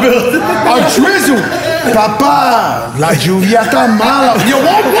stop building. A drizzle. Papa, la lluvia está mala. Yo,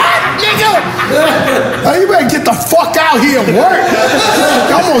 what, nigga? Now, you better get the fuck out here and work.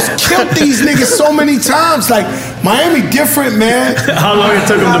 I almost killed these niggas so many times. Like, Miami different, man. How long it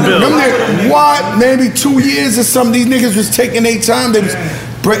took them to build? What? Maybe 2 years or something. These niggas was taking their time. They was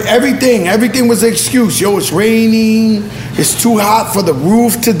everything was an excuse. Yo, it's raining. It's too hot for the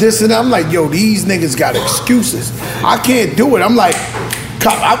roof to this and that. I'm like, yo, these niggas got excuses. I can't do it. I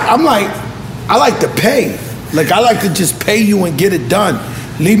like to pay. Like, I like to just pay you and get it done.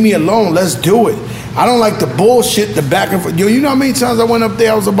 Leave me alone. Let's do it. I don't like the bullshit, the back and forth. Yo, you know how many times I went up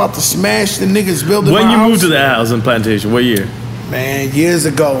there, I was about to smash the niggas building When my you house? moved to the house in Plantation, what year? Man, years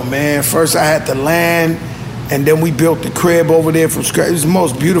ago, man. First I had the land, and then we built the crib over there from scratch. It was the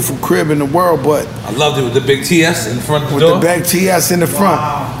most beautiful crib in the world, but I loved it with the big TS in the front of the with door. the big TS in the front.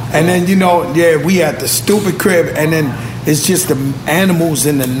 And then, you know, we had the stupid crib, and then it's just the animals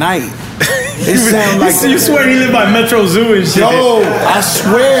in the night. It sound like you swear he lived by Metro Zoo and shit. Yo,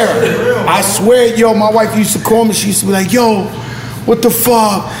 I swear, yo, my wife used to call me, she used to be like, yo, what the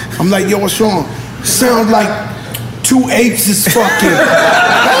fuck? I'm like, yo, what's wrong? Sound like 2 apes is fucking.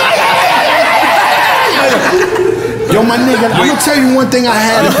 Yo, my nigga, I'm gonna tell you one thing I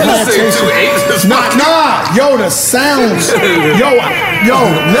had in Plantation. Nah, yo, the sounds. Yo,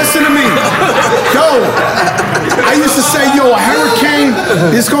 listen to me. Yo, I used to say, yo, a hurricane,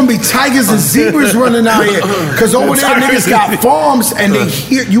 there's gonna be tigers and zebras running out here. Cause over there niggas got farms and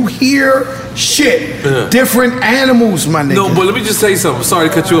you hear shit. Different animals, my nigga. No, but let me just say something. Sorry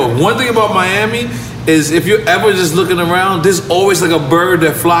to cut you off. One thing about Miami is if you're ever just looking around, there's always like a bird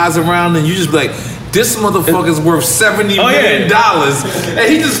that flies around and you just be like, this motherfucker's worth $70 million,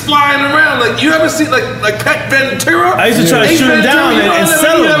 and he just flying around. Like, you ever see like Pet Ventura? I used to try to shoot him down and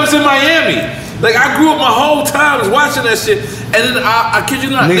sell him. I was in Miami. Like, I grew up my whole time watching that shit, and then I kid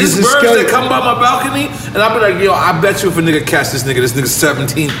you not, Niggas these birds that come by my balcony, and I'll be like, yo, I bet you if a nigga catch this nigga's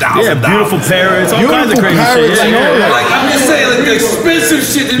 $17,000. Yeah, beautiful parrots, all kinds of crazy shit. Yeah. Like, I'm just saying, like, the expensive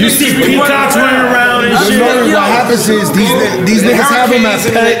shit. You see peacocks running around and shit. What happens is these niggas have them at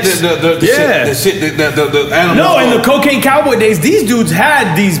pets. The shit, the animals. No, in the cocaine cowboy days, these dudes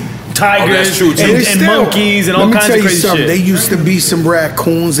had these tigers and monkeys and all kinds of crazy shit. There used to be some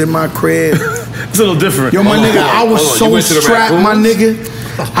raccoons in my crib. It's a little different. Yo, my nigga, I was so strapped, my nigga.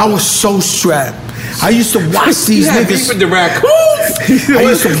 I was so strapped. I used to watch these niggas. With the raccoons. I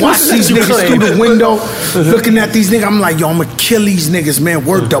used to watch these niggas through the window, looking at these niggas. I'm like, yo, I'ma kill these niggas, man.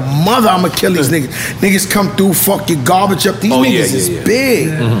 Word to mother, I'ma kill these niggas. Niggas come through, fuck your garbage up. These niggas is big.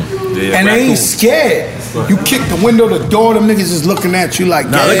 And they ain't scared. You kick the window, the door, them niggas is looking at you like,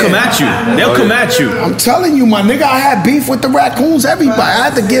 nah, they come at you. They'll come at you. I'm telling you, my nigga, I had beef with the raccoons, everybody. I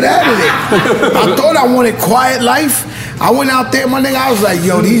had to get out of there. I thought I wanted quiet life. I went out there, my nigga, I was like,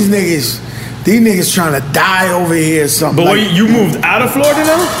 yo, these niggas trying to die over here or something. But you moved out of Florida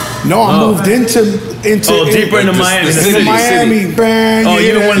now? No, I moved into deeper into Miami. Into Miami, man. Oh,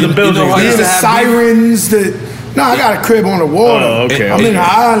 you don't want the buildings. The sirens, no, I got a crib on the water. Oh, okay. I'm in the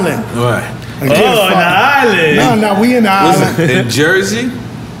island. Right. In the island. No, we in the island. In Jersey,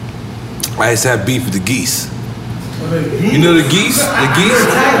 I used to have beef with the geese. You know the geese? The geese?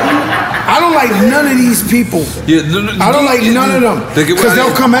 I don't like none of these people. Yeah, I don't like none of them. Because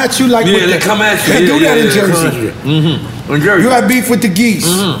they'll come at you like they come at you. They do that in Jersey. In Jersey. You have beef with the geese.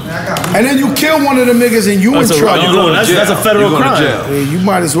 And then you kill one of them niggas and you in trouble. That's a federal crime. Yeah, you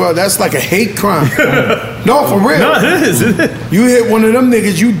might as well. That's like a hate crime. No, for real. No, it is. You hit one of them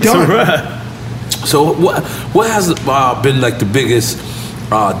niggas, you done. So what has been like the biggest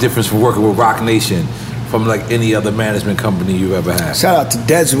difference for working with Roc Nation from like any other management company you've ever had? Shout out to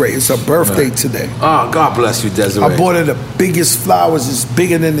Desiree. It's her birthday today. Oh, God bless you, Desiree. I bought her the biggest flowers. It's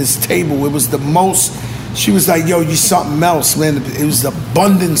bigger than this table. It was the most. She was like, yo, you something else, man. It was the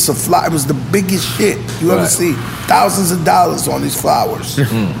abundance of flowers. It was the biggest shit you ever see. Thousands of dollars on these flowers.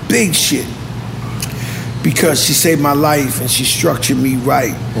 Big shit. because she saved my life and she structured me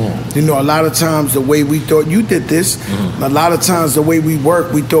right. You know, a lot of times the way we thought, you did this, a lot of times the way we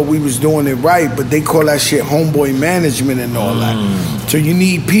work, we thought we was doing it right, but they call that shit homeboy management and all that. So you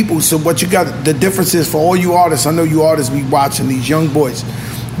need people. So what you got, the difference is for all you artists, I know you artists be watching these young boys.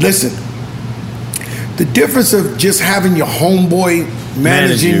 Listen, the difference of just having your homeboy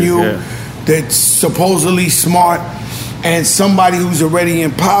managing you that's supposedly smart and somebody who's already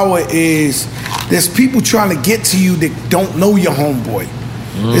in power is there's people trying to get to you that don't know your homeboy.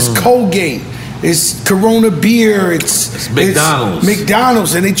 It's Colgate, it's Corona beer, it's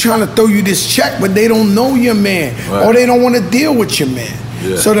McDonald's, and they trying to throw you this check, but they don't know your man, or they don't want to deal with your man.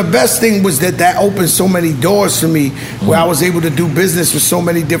 So the best thing was that opened so many doors for me where I was able to do business with so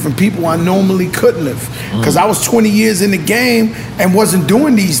many different people I normally couldn't have. Because I was 20 years in the game and wasn't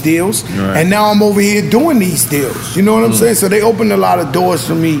doing these deals. And now I'm over here doing these deals. You know what I'm saying? So they opened a lot of doors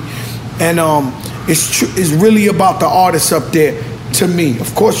for me. And it's really about the artists up there to me.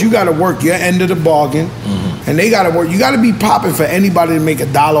 Of course, you got to work your end of the bargain. And they got to work. You got to be popping for anybody to make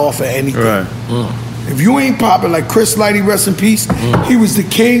 $1 off of anything. If you ain't popping, like Chris Lighty, rest in peace, he was the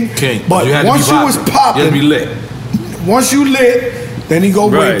king. But once you was popping, you had to be lit. Once you lit, then he go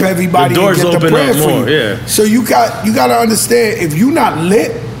rape everybody and get the bread for you. So you got to understand, if you not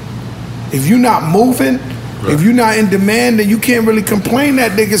lit, if you not moving, if you not in demand, then you can't really complain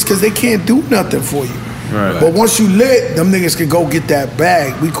at niggas because they can't do nothing for you. But once you lit, them niggas can go get that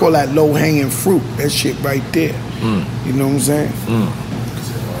bag. We call that low hanging fruit. That shit right there. You know what I'm saying?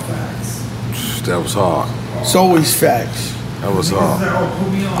 That was hard. It's always facts. That was hard.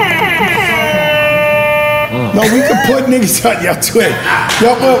 No, we can put niggas on your twin.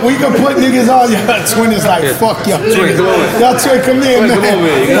 We can put niggas on your twin. Is like, fuck y'all. Twin, come over. Y'all twin, come here, man.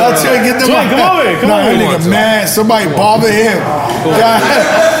 Y'all twin, get them. Twin, come over. Come on, that nigga mad. Somebody barber him.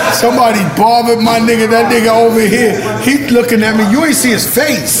 Somebody barbered my nigga. That nigga over here, he looking at me. You ain't see his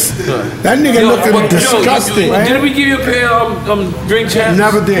face. That nigga looking disgusting. Did we give you a pair of drink champs?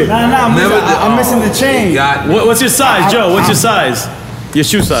 Never did. I'm missing the chain. What's your size, Joe? What's your size? Your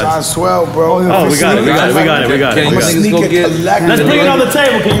shoe size? Size 12, bro. Oh, we got it. Let's bring it on the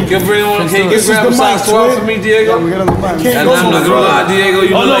table. Can you grab a size 12 for me, Diego? And I'm not gonna lie, Diego.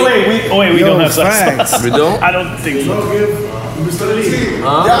 You know, no, wait, we don't have size. We don't? I don't think so. Mr. Lee. Yeah,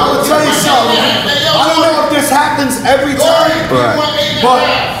 I'm gonna tell you something. I don't know if this happens every time, but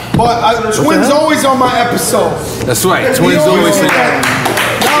Twins always on my episode. That's right. Twins always. You know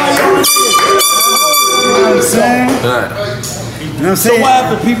what I'm saying? You know what I'm saying? So what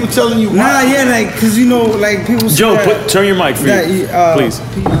happened? People telling you why? Like, cause you know, like people see Joe, turn your mic for you, please.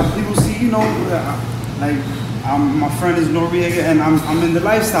 People see, you know, like my friend is Noriega, and I'm in the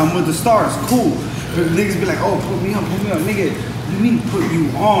lifestyle. I'm with the stars. Cool. But niggas be like, oh, put me on, nigga. You mean put you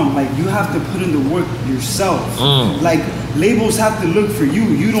on? Like you have to put in the work yourself. Like labels have to look for you.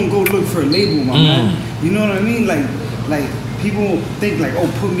 You don't go look for a label, my man. You know what I mean? Like. People think like, oh,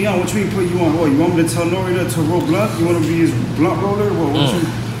 put me on. What you mean put you on? What, you want me to tell Noriega to roll blunt? You want to be his blunt roller? What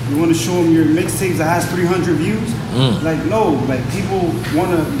you want to show him your mixtapes that has 300 views? Like, no. Like, people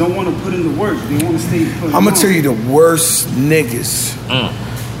don't want to put in the work. They want to stay put I'm going to tell you the worst niggas.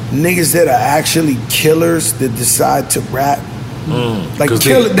 Niggas that are actually killers that decide to rap. Like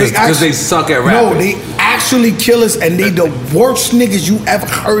because they suck at rapping. No, they actually killers, and they the worst niggas you ever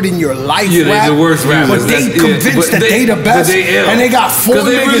heard in your life. Yeah, they the worst rappers. But they convinced that they the best, and they got 4 niggas.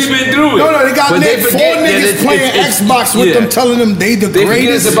 They really been through it. No, they got 4 niggas playing Xbox with them, telling them they the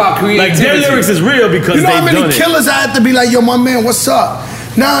greatest. It's about creativity. Like their lyrics is real because you know how many killers I had to be like, yo, my man, what's up?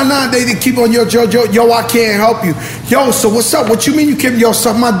 Nah, they keep on yo, I can't help you. Yo, so what's up? What you mean you keep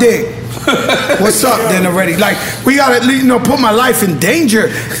suck my dick? What's up then already? Like, we gotta put my life in danger.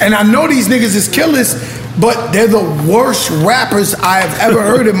 And I know these niggas is killers, but they're the worst rappers I have ever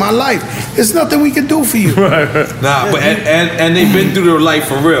heard in my life. There's nothing we can do for you. Nah, but and they've been through their life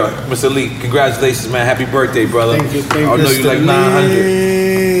for real. Mr. Lee, congratulations, man. Happy birthday, brother. Thank you. I know you like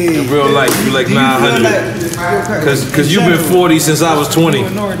 900. In real life, you like 900. Cause you've been 40 since I was 20. Do you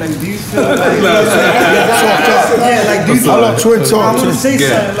feel like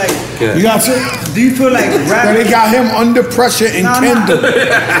do you feel like rap? They got him under pressure in Kendall.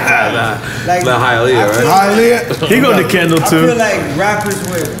 Like Hialeah, right? Hialeah. He go to Kendall too. I feel like rappers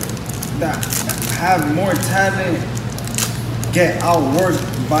that have more talent get outworked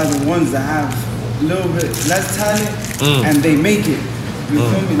by the ones that have a little bit less talent and they make it. You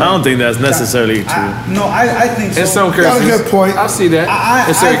feel me? I don't think that's necessarily true. I think so. In some cases, that's a good point. I see that.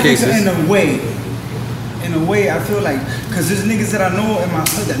 In certain cases, in a way, I feel like because there's niggas that I know in my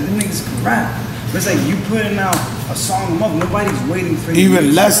hood that them niggas can rap. But it's like you putting out a song a month. Nobody's waiting for your Even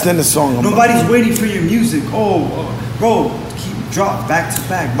music. less than a song a month. Nobody's waiting for your music. Bro, keep drop back to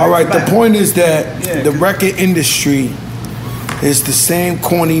back. All right, the point is that Yeah, the record industry is the same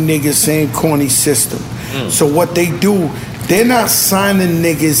corny niggas, same corny system. So what they do, they're not signing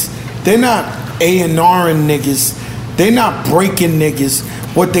niggas, they're not A&R'ing niggas, they're not breaking niggas.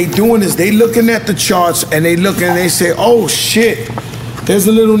 What they doing is they looking at the charts and they looking and they say, oh shit, there's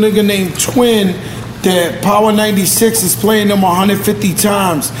a little nigga named Twin that Power 96 is playing them 150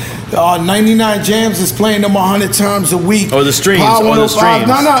 times. 99 Jams is playing them 100 times a week. Or the streams, Power or the 105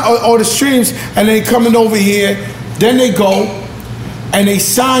 streams. or the streams, and they coming over here. Then they go and they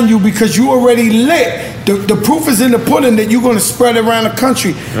sign you because you already lit. The proof is in the pudding that you're gonna spread it around the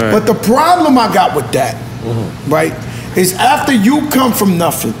country. Right. But the problem I got with that, right, is after you come from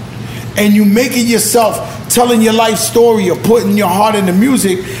nothing and you make it yourself, telling your life story or putting your heart in the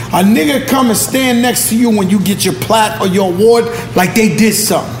music, a nigga come and stand next to you when you get your plaque or your award like they did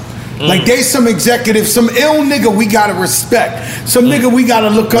something. Like they some executive, some ill nigga we gotta respect. Some nigga we gotta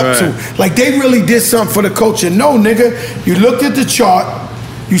look up to. Like they really did something for the culture. No, nigga, you looked at the chart,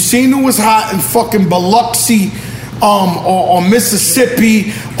 you seen who was hot in fucking Biloxi, or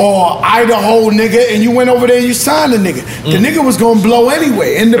Mississippi or Idaho, nigga, and you went over there and you signed the nigga. The nigga was gonna blow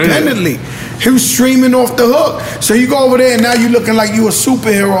anyway, independently. He was streaming off the hook. So you go over there and now you looking like you a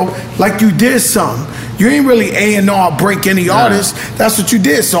superhero, like you did something. You ain't really A&R break any artist. That's what you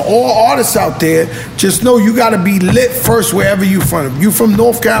did. So all artists out there, just know you gotta be lit first wherever you from. If you from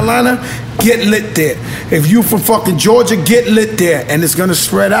North Carolina, get lit there. If you from fucking Georgia, get lit there. And it's gonna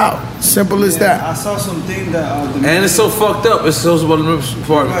spread out. Simple as that. I saw something that. And it's so fucked up. It's so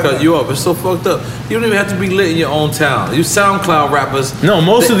part to cut you off. It's so fucked up. You don't even have to be lit in your own town. You SoundCloud rappers. No,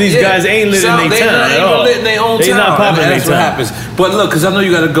 most of these guys ain't lit in their town They at ain't all. lit in their own They town. not popping And in that's their what town. happens. But look, because I know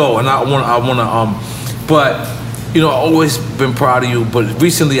you got to go, and I wanna. But you know, I've always been proud of you. But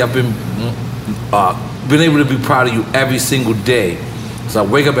recently, I've been able to be proud of you every single day. So I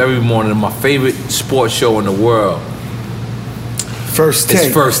wake up every morning, and my favorite sports show in the world. First Take.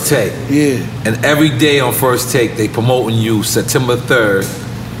 It's First Take. Yeah. And every day on First Take, they promoting you September 3rd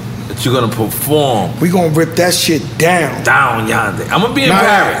that you're gonna perform. We gonna rip that shit down. Down yonder. I'm gonna be in Nah,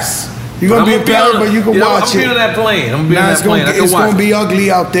 Paris. You gonna be in Paris, but you can watch I'm it. be on that plane. I'm gonna be on Nah, that it's plane. I can it's watch gonna it. be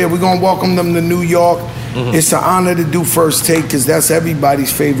ugly out there. We're gonna welcome them to New York. It's an honor to do First Take because that's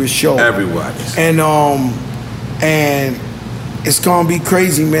everybody's favorite show. Everybody's. And it's gonna be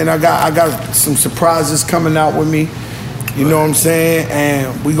crazy, man. I got some surprises coming out with me. You know what I'm saying?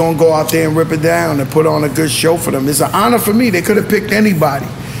 And we gonna go out there and rip it down and put on a good show for them. It's an honor for me. They could have picked anybody.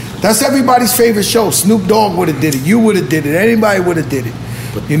 That's everybody's favorite show. Snoop Dogg would have did it. You would have did it. Anybody would have did it.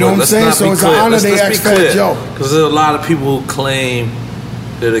 You know what I'm saying? So it's an honor they asked Fat Joe. Because there's a lot of people who claim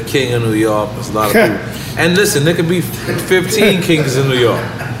they're the king of New York. There's a lot of people. And listen, there could be 15 kings in New York.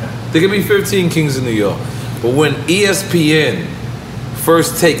 There could be 15 kings in New York. But when ESPN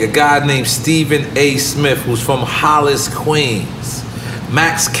First Take, a guy named Stephen A. Smith, who's from Hollis, Queens,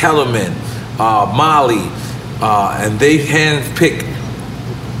 Max Kellerman, Molly, and they handpick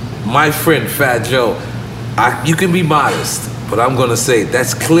my friend Fat Joe. You can be modest, but I'm gonna say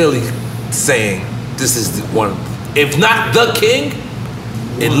that's clearly saying this is the one, if not the king,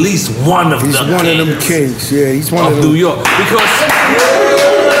 at least one of He's the one kings of them kings. Yeah, he's one of them. New York.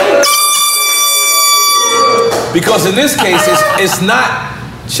 Because in this case, it's not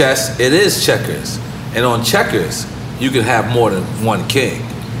chess, it is checkers. And on checkers, you can have more than one king.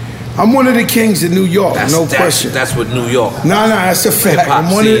 I'm one of the kings in New York, no question. That's what New York. No, that's a fact. hip-hop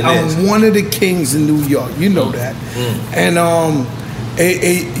I'm scene is. one of the kings in New York. You know that. And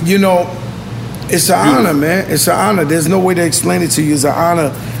you know, it's an honor, man. It's an honor. There's no way to explain it to you. It's an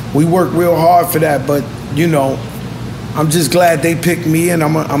honor. We work real hard for that, but you know, I'm just glad they picked me, and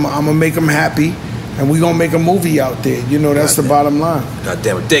I'm gonna make them happy, and we gonna make a movie out there. You know, that's the bottom line. God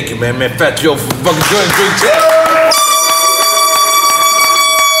damn it. Thank you, man. Man, Fat Joe for fucking joining Drink Chat.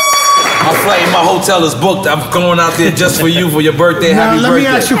 My flight in my hotel is booked. I'm going out there just for you for your birthday. Now, Happy let birthday.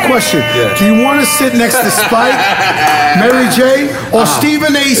 me ask you a question. Yeah. Do you want to sit next to Spike, Mary J, or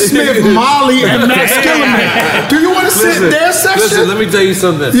Stephen A. Smith, Molly, and Max Kellerman? Do you want to sit in their section? Listen, let me tell you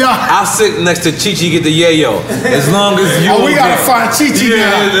something. Yeah. I'll sit next to Chi-Chi get the yayo. As long as you we gotta find Chi-Chi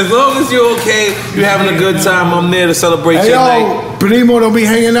now. As long as you're okay, you're having a good time, I'm there to celebrate Hey, your night. yo, Primo don't be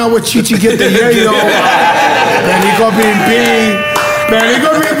hanging out with Chichi get the yayo. Perico Bing Bing.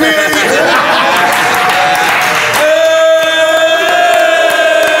 Perico Bing Bing.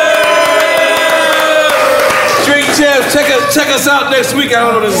 Drink Champs check us out next week. I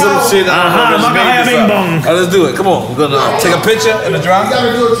don't know this some shit. Let's do it. Come on. We're gonna take a picture in the drop. You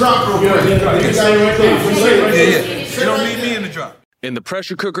gotta do a drop real quick. You don't need me in the drop. In the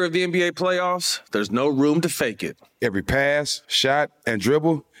pressure cooker of the NBA playoffs, there's no room to fake it. Every pass, shot, and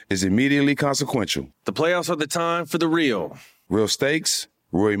dribble is immediately consequential. The playoffs are the time for the real. Real stakes,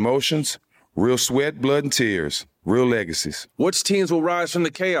 real emotions, real sweat, blood, and tears. Real legacies. Which teams will rise from the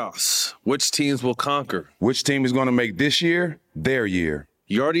chaos? Which teams will conquer? Which team is going to make this year their year?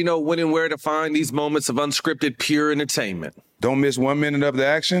 You already know when and where to find these moments of unscripted, pure entertainment. Don't miss 1 minute of the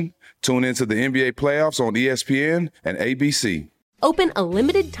action. Tune into the NBA playoffs on ESPN and ABC. Open a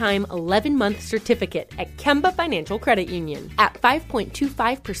limited-time 11-month certificate at Kemba Financial Credit Union. At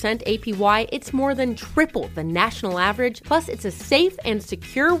 5.25% APY, it's more than triple the national average, plus it's a safe and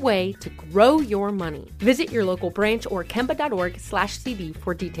secure way to grow your money. Visit your local branch or kemba.org/cb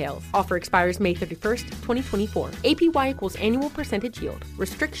for details. Offer expires May 31st, 2024. APY equals annual percentage yield.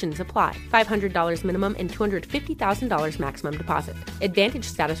 Restrictions apply. $500 minimum and $250,000 maximum deposit. Advantage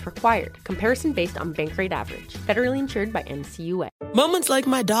status required. Comparison based on bank rate average. Federally insured by NCUA. Moments like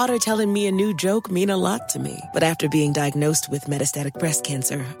my daughter telling me a new joke mean a lot to me. But after being diagnosed with metastatic breast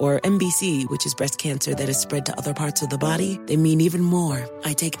cancer, or MBC, which is breast cancer that is spread to other parts of the body, they mean even more.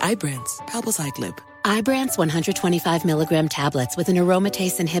 I take Ibrance, palbociclib. Ibrance 125 milligram tablets with an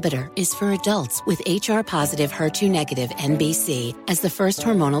aromatase inhibitor is for adults with HR-positive, HER2-negative MBC as the first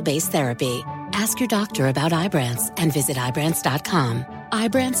hormonal-based therapy. Ask your doctor about Ibrance and visit Ibrance.com.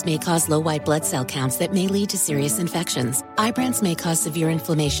 Ibrance may cause low white blood cell counts that may lead to serious infections. Ibrance may cause severe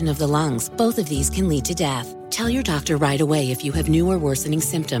inflammation of the lungs. Both of these can lead to death. Tell your doctor right away if you have new or worsening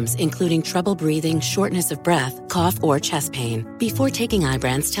symptoms, including trouble breathing, shortness of breath, cough, or chest pain. Before taking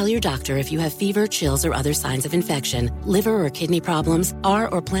Ibrance, tell your doctor if you have fever, chills, or other signs of infection, liver or kidney problems, are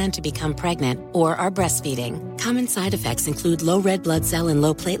or plan to become pregnant, or are breastfeeding. Common side effects include low red blood cell and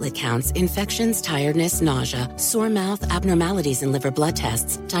low platelet counts, infections, tiredness, nausea, sore mouth, abnormalities in liver blood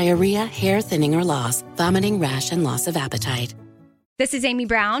tests, diarrhea, hair thinning or loss, vomiting, rash, and loss of appetite. This is Amy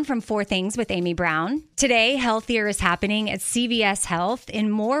Brown from 4 Things with Amy Brown. Today, Healthier is happening at CVS Health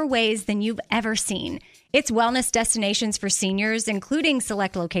in more ways than you've ever seen. It's wellness destinations for seniors, including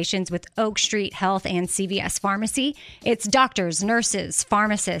select locations with Oak Street Health and CVS Pharmacy. It's doctors, nurses,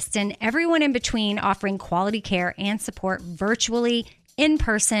 pharmacists, and everyone in between offering quality care and support virtually, in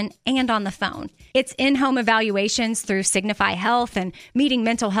person, and on the phone. It's in-home evaluations through Signify Health and meeting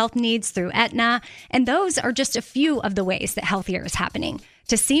mental health needs through Aetna. And those are just a few of the ways that Healthier is happening.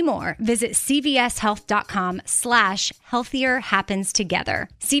 To see more, visit cvshealth.com/healthier happens together.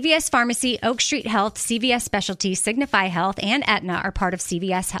 CVS Pharmacy, Oak Street Health, CVS Specialty, Signify Health, and Aetna are part of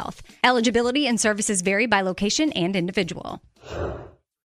CVS Health. Eligibility and services vary by location and individual.